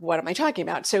what am I talking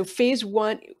about? So phase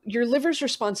 1, your liver's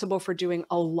responsible for doing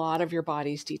a lot of your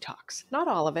body's detox, not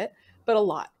all of it, but a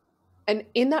lot. And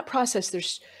in that process,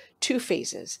 there's 2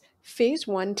 phases. Phase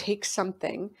 1 takes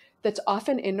something that's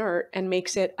often inert and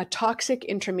makes it a toxic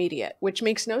intermediate, which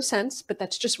makes no sense, but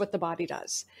that's just what the body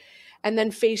does. And then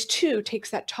phase 2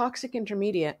 takes that toxic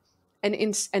intermediate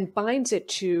and binds it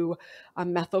to a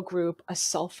methyl group, a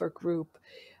sulfur group,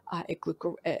 a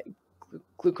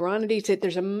glucuronidase.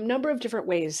 There's a number of different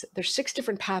ways. There's 6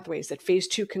 different pathways that phase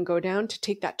 2 can go down to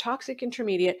take that toxic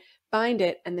intermediate, bind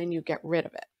it, and then you get rid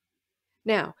of it.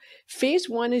 Now, phase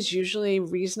 1 is usually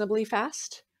reasonably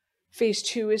fast. Phase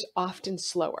 2 is often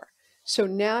slower. So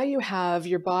now you have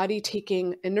your body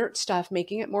taking inert stuff,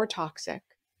 making it more toxic,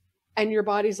 and your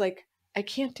body's like, I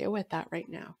can't deal with that right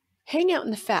now. Hang out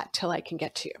in the fat till I can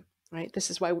get to you, right? This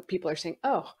is why people are saying,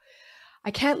 oh,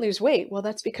 I can't lose weight. Well,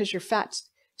 that's because your fat's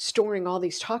storing all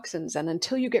these toxins, and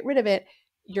until you get rid of it,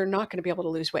 you're not going to be able to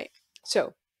lose weight.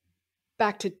 So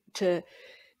back to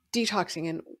detoxing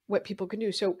and what people can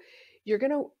do. So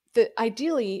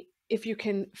ideally, if you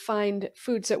can find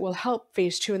foods that will help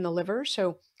phase 2 in the liver.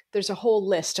 So there's a whole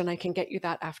list and I can get you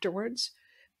that afterwards,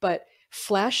 but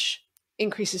flesh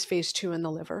increases phase 2 in the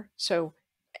liver. So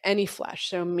any flesh,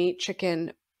 so meat,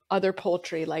 chicken, other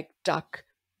poultry like duck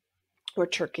or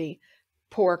turkey,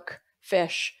 pork,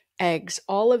 fish, eggs,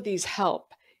 all of these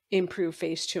help improve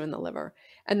phase 2 in the liver.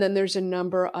 And then there's a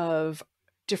number of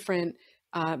different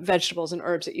vegetables and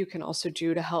herbs that you can also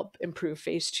do to help improve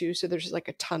phase 2. So there's like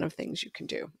a ton of things you can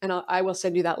do. And I will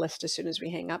send you that list as soon as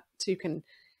we hang up. So you can,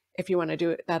 if you want to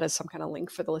do it, that as some kind of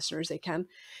link for the listeners, they can.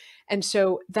 And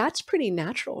so that's pretty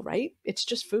natural, right? It's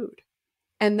just food.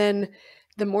 And then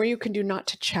the more you can do not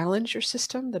to challenge your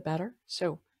system, the better.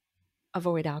 So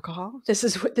avoid alcohol. This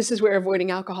is where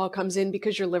avoiding alcohol comes in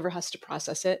because your liver has to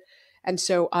process it. And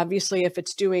so obviously if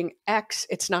it's doing X,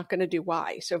 it's not going to do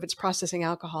Y. So if it's processing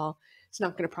alcohol, it's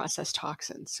not going to process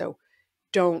toxins. So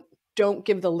don't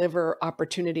give the liver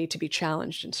opportunity to be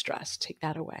challenged and stressed. Take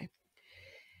that away.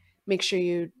 Make sure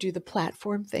you do the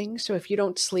platform thing. So if you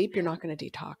don't sleep, you're not going to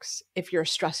detox. If you're a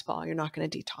stress ball, you're not going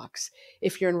to detox.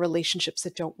 If you're in relationships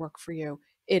that don't work for you,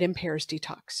 it impairs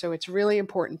detox. So it's really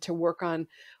important to work on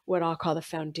what I'll call the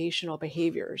foundational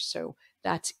behaviors. So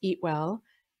that's eat well,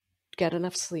 get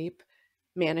enough sleep,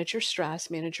 manage your stress,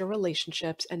 manage your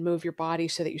relationships, and move your body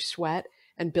so that you sweat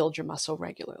and build your muscle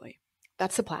regularly.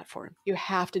 That's the platform. You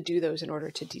have to do those in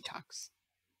order to detox.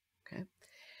 Okay.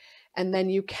 And then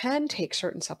you can take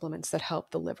certain supplements that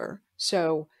help the liver.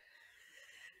 So,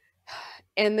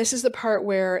 and this is the part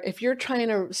where if you're trying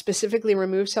to specifically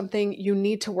remove something, you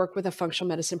need to work with a functional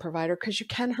medicine provider because you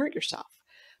can hurt yourself.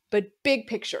 But big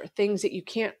picture, things that you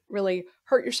can't really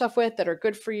hurt yourself with that are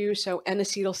good for you. So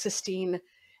N-acetylcysteine,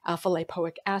 alpha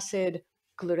lipoic acid,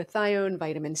 glutathione,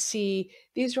 vitamin C.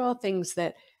 These are all things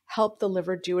that help the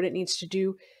liver do what it needs to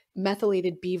do.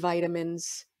 Methylated B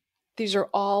vitamins. These are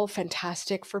all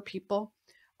fantastic for people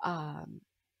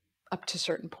up to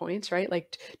certain points, right?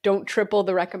 Like don't triple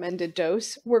the recommended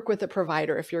dose. Work with a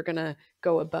provider if you're going to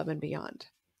go above and beyond.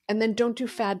 And then don't do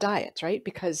fad diets, right?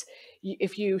 Because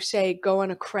if you say go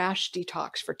on a crash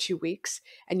detox for 2 weeks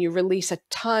and you release a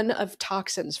ton of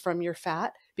toxins from your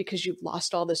fat because you've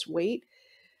lost all this weight,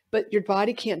 but your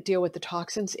body can't deal with the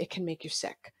toxins, it can make you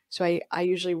sick. So I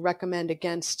usually recommend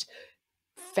against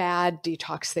fad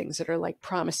detox things that are like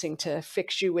promising to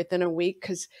fix you within a week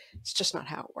because it's just not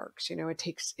how it works. You know, it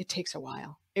takes a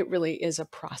while. It really is a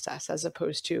process as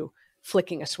opposed to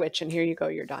flicking a switch and here you go,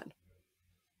 you're done.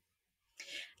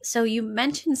 So you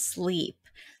mentioned sleep.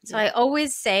 So Yeah. I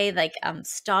always say like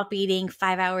stop eating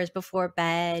 5 hours before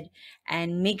bed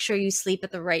and make sure you sleep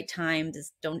at the right time.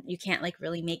 Just you can't like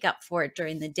really make up for it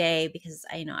during the day because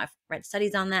I know I've read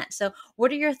studies on that. So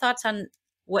what are your thoughts on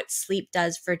what sleep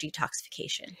does for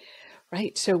detoxification?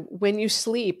 Right. So when you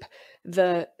sleep,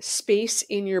 the space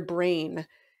in your brain,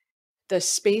 the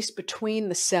space between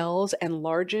the cells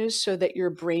enlarges so that your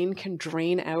brain can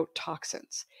drain out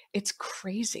toxins. It's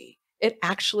crazy. It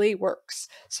actually works.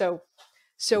 So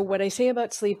what I say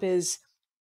about sleep is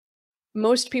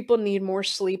most people need more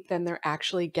sleep than they're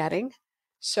actually getting.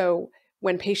 So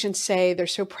when patients say they're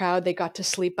so proud they got to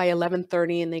sleep by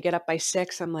 11:30 and they get up by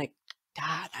 6, I'm like,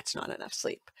 that's not enough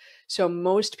sleep. So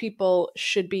most people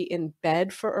should be in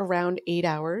bed for around 8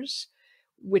 hours,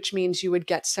 which means you would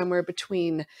get somewhere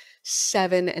between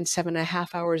 7 and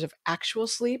 7.5 hours of actual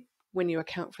sleep when you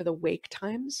account for the wake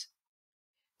times.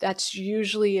 That's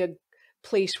usually a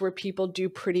place where people do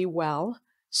pretty well.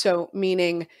 So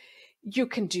meaning you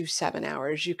can do 7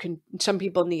 hours. Some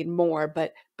people need more,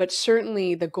 but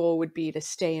certainly the goal would be to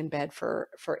stay in bed for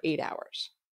 8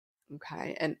 hours.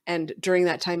 Okay. And during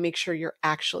that time, make sure you're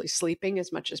actually sleeping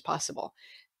as much as possible.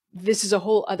 This is a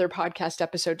whole other podcast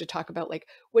episode to talk about, like,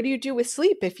 what do you do with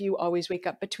sleep if you always wake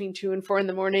up between 2 and 4 in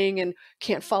the morning and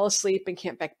can't fall asleep and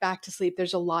can't get back to sleep?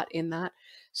 There's a lot in that.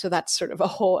 So that's sort of a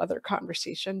whole other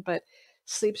conversation, but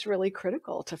sleep's really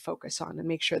critical to focus on and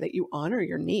make sure that you honor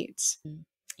your needs.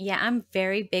 Yeah, I'm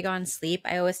very big on sleep.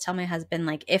 I always tell my husband,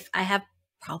 like, if I have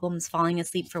problems falling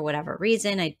asleep for whatever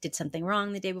reason, I did something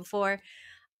wrong the day before,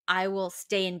 I will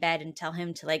stay in bed and tell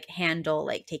him to like handle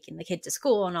like taking the kid to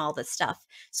school and all this stuff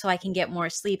so I can get more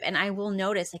sleep. And I will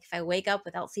notice like if I wake up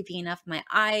without sleeping enough, my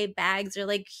eye bags are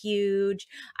like huge.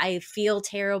 I feel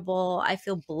terrible. I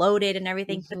feel bloated and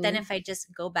everything. But then if I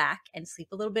just go back and sleep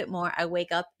a little bit more, I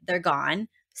wake up, they're gone.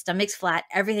 Stomach's flat,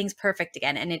 everything's perfect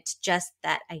again. And it's just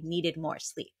that I needed more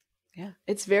sleep. Yeah.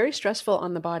 It's very stressful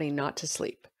on the body not to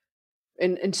sleep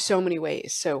in so many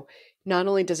ways. So not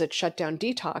only does it shut down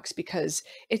detox because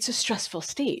it's a stressful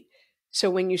state.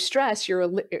 So when you stress, you're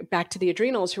back to the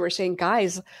adrenals who are saying,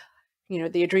 guys,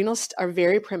 the adrenals are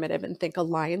very primitive and think a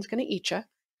lion's going to eat you.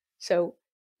 So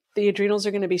the adrenals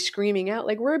are going to be screaming out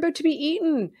like, we're about to be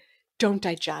eaten. Don't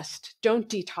digest, don't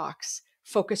detox,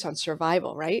 focus on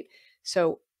survival, right?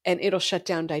 So, and it'll shut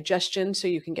down digestion so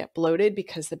you can get bloated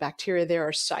because the bacteria there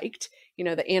are psyched.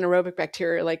 The anaerobic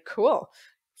bacteria are like, cool,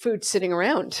 food sitting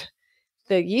around.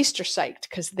 The yeast are psyched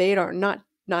because they are not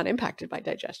impacted by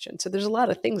digestion. So there's a lot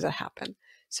of things that happen.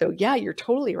 So yeah, you're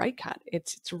totally right, Kat.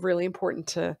 It's really important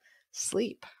to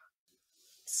sleep.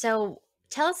 So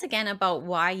tell us again about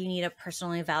why you need a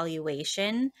personal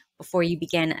evaluation before you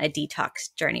begin a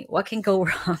detox journey. What can go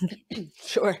wrong?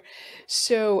 Sure.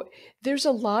 So there's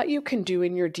a lot you can do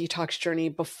in your detox journey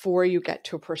before you get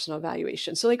to a personal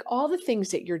evaluation. So like all the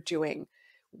things that you're doing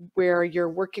where you're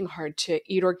working hard to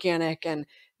eat organic and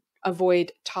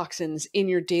avoid toxins in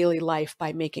your daily life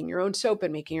by making your own soap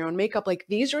and making your own makeup. Like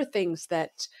these are things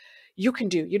that you can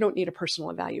do. You don't need a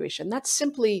personal evaluation. That's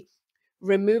simply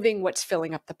removing what's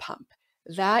filling up the pump.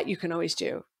 That you can always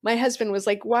do. My husband was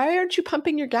like, why aren't you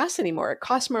pumping your gas anymore? It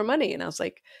costs more money. And I was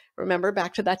like, remember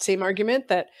back to that same argument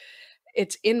that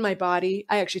it's in my body.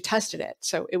 I actually tested it.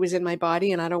 So it was in my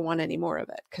body and I don't want any more of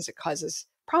it because it causes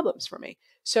problems for me.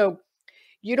 So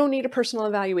you don't need a personal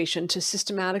evaluation to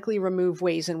systematically remove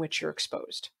ways in which you're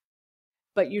exposed.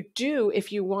 But you do,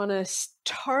 if you want to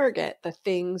target the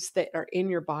things that are in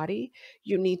your body,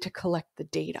 you need to collect the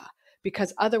data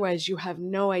because otherwise you have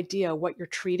no idea what you're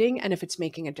treating and if it's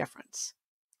making a difference.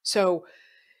 So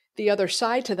the other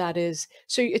side to that is,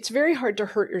 so it's very hard to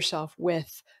hurt yourself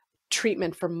with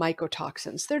treatment for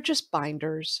mycotoxins. They're just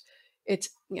binders. It's,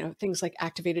 things like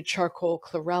activated charcoal,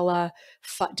 chlorella,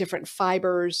 different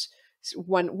fibers.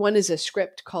 One is a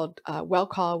script called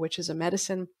Welcall, which is a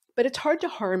medicine, but it's hard to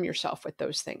harm yourself with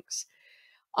those things.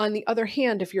 On the other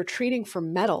hand, if you're treating for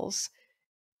metals,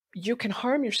 you can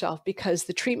harm yourself because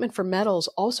the treatment for metals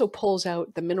also pulls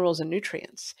out the minerals and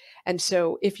nutrients. And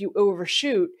so if you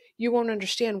overshoot, you won't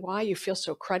understand why you feel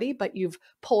so cruddy, but you've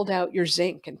pulled out your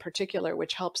zinc in particular,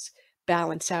 which helps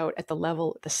balance out at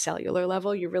the cellular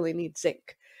level. You really need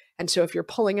zinc. And so if you're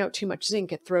pulling out too much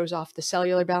zinc, it throws off the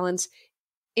cellular balance,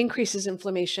 increases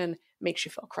inflammation, makes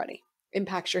you feel cruddy,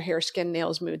 impacts your hair, skin,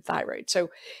 nails, mood, thyroid. So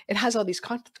it has all these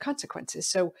consequences.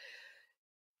 So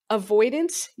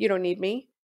avoidance, you don't need me.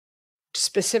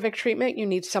 Specific treatment, you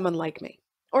need someone like me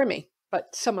or me,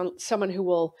 but someone who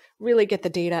will really get the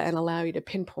data and allow you to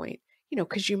pinpoint,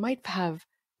 because you might have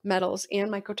metals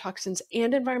and mycotoxins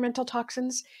and environmental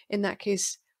toxins. In that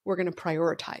case, we're going to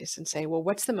prioritize and say, well,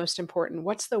 what's the most important?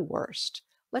 What's the worst?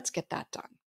 Let's get that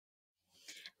done.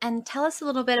 And tell us a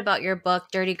little bit about your book,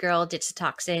 Dirty Girl, Ditch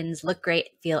Toxins, Look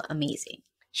Great, Feel Amazing.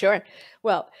 Sure.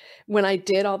 Well, when I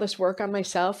did all this work on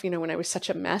myself, when I was such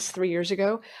a mess 3 years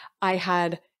ago, I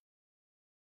had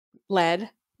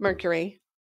lead, mercury,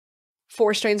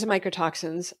 4 strains of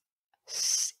mycotoxins,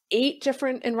 8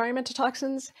 different environmental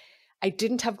toxins. I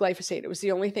didn't have glyphosate. It was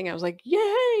the only thing I was like,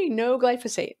 yay, no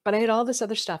glyphosate. But I had all this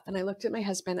other stuff. And I looked at my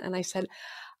husband and I said,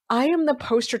 I am the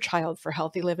poster child for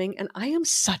healthy living and I am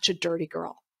such a dirty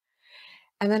girl.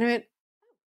 And then I went,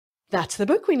 that's the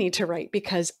book we need to write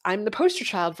because I'm the poster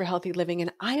child for healthy living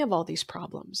and I have all these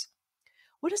problems.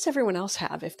 What does everyone else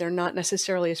have if they're not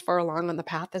necessarily as far along on the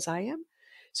path as I am?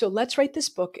 So let's write this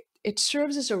book. It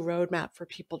serves as a roadmap for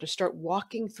people to start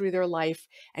walking through their life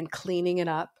and cleaning it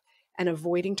up and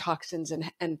avoiding toxins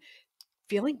and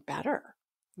feeling better.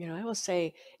 I will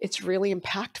say it's really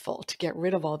impactful to get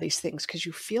rid of all these things because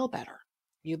you feel better.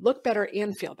 You look better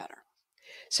and feel better.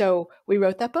 So we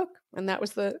wrote that book and that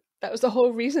was the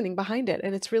whole reasoning behind it.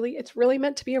 And it's really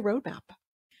meant to be a roadmap.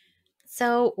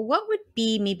 So what would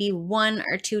be maybe 1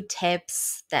 or 2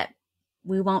 tips that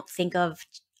we won't think of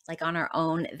like on our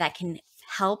own that can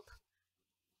help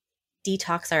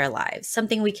detox our lives,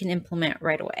 something we can implement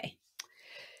right away?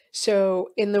 So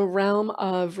in the realm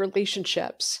of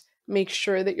relationships, make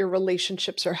sure that your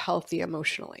relationships are healthy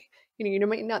emotionally. You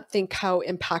might not think how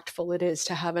impactful it is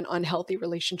to have an unhealthy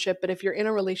relationship, but if you're in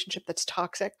a relationship that's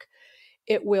toxic,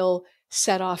 it will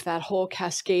set off that whole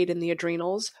cascade in the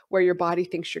adrenals where your body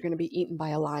thinks you're going to be eaten by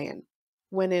a lion.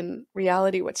 When in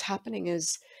reality, what's happening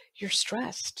is you're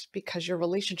stressed because your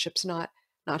relationship's not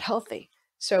healthy.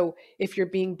 So if you're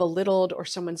being belittled or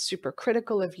someone's super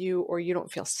critical of you or you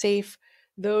don't feel safe,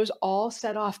 those all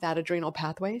set off that adrenal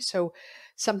pathway. So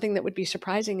something that would be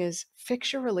surprising is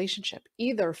fix your relationship.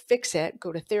 Either fix it,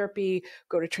 go to therapy,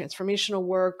 go to transformational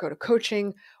work, go to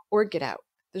coaching, or get out.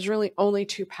 There's really only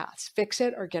 2 paths, fix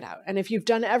it or get out. And if you've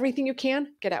done everything you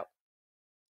can, get out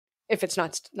if it's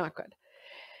not good.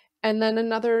 And then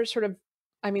another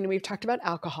we've talked about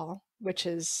alcohol, which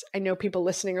is, I know people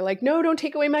listening are like, no, don't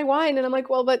take away my wine. And I'm like,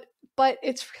 well, but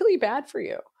it's really bad for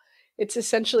you. It's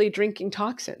essentially drinking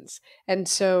toxins. And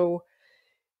so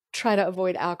try to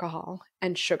avoid alcohol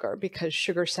and sugar because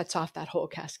sugar sets off that whole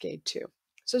cascade too.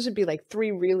 So those would be like 3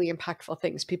 really impactful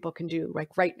things people can do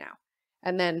like right now.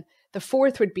 And then the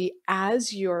 4th would be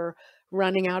as you're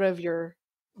running out of your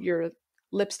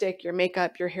lipstick, your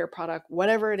makeup, your hair product,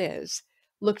 whatever it is,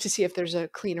 look to see if there's a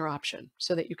cleaner option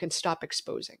so that you can stop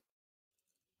exposing.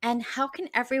 And how can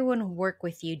everyone work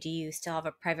with you? Do you still have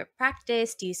a private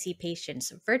practice? Do you see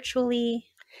patients virtually?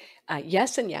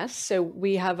 Yes and yes. So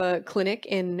we have a clinic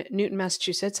in Newton,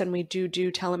 Massachusetts, and we do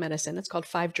telemedicine. It's called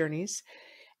 5 Journeys.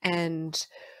 And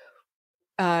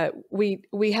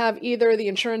we have either the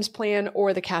insurance plan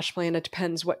or the cash plan. It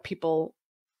depends what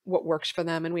works for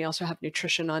them. And we also have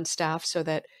nutrition on staff so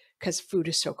that, because food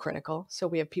is so critical. So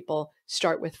we have people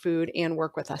start with food and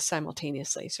work with us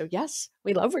simultaneously. So yes,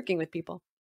 we love working with people.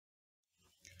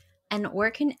 And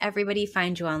where can everybody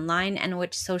find you online and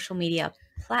which social media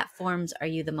platforms are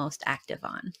you the most active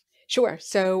on? Sure.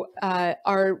 So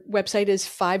our website is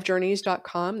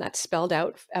fivejourneys.com. That's spelled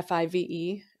out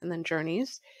FIVE and then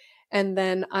journeys. And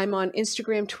then I'm on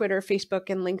Instagram, Twitter, Facebook,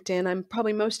 and LinkedIn. I'm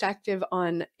probably most active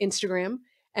on Instagram.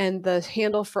 And the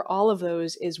handle for all of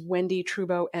those is Wendie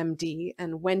Trubow, MD.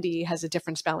 And Wendie has a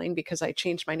different spelling because I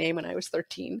changed my name when I was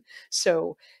 13.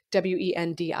 So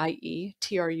WENDIE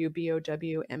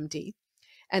TRUBOW, MD.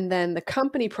 And then the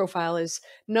company profile is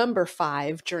number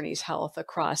 5 Journeys Health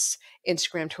across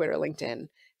Instagram, Twitter, LinkedIn,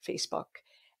 Facebook.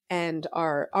 And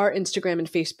our Instagram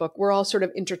and Facebook, we're all sort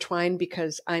of intertwined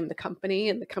because I'm the company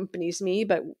and the company's me,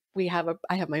 but I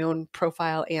have my own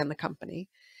profile and the company.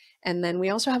 And then we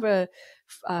also have a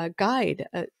guide,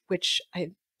 which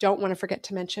I don't want to forget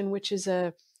to mention, which is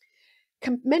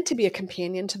meant to be a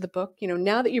companion to the book. You know,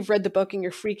 now that you've read the book and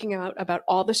you're freaking out about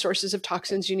all the sources of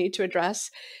toxins you need to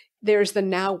address, there's the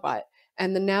now what.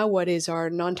 And the now what is our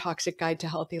non-toxic guide to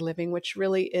healthy living, which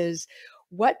really is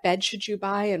what bed should you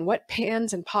buy and what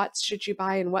pans and pots should you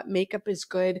buy and what makeup is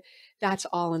good. That's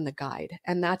all in the guide.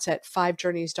 And that's at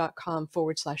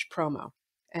fivejourneys.com/promo.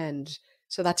 And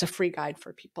so that's a free guide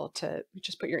for people to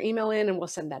just put your email in and we'll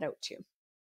send that out to you.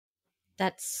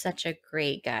 That's such a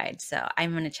great guide. So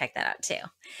I'm going to check that out too.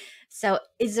 So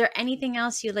is there anything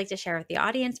else you'd like to share with the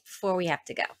audience before we have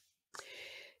to go?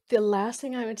 The last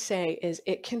thing I would say is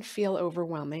it can feel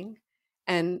overwhelming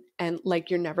and like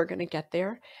you're never going to get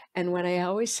there. And what I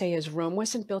always say is Rome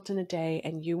wasn't built in a day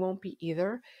and you won't be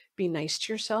either. Be nice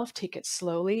to yourself, take it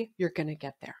slowly. You're going to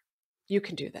get there. You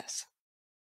can do this.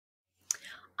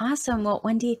 Awesome. Well,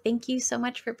 Wendie, thank you so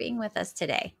much for being with us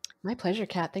today. My pleasure,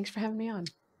 Kat. Thanks for having me on.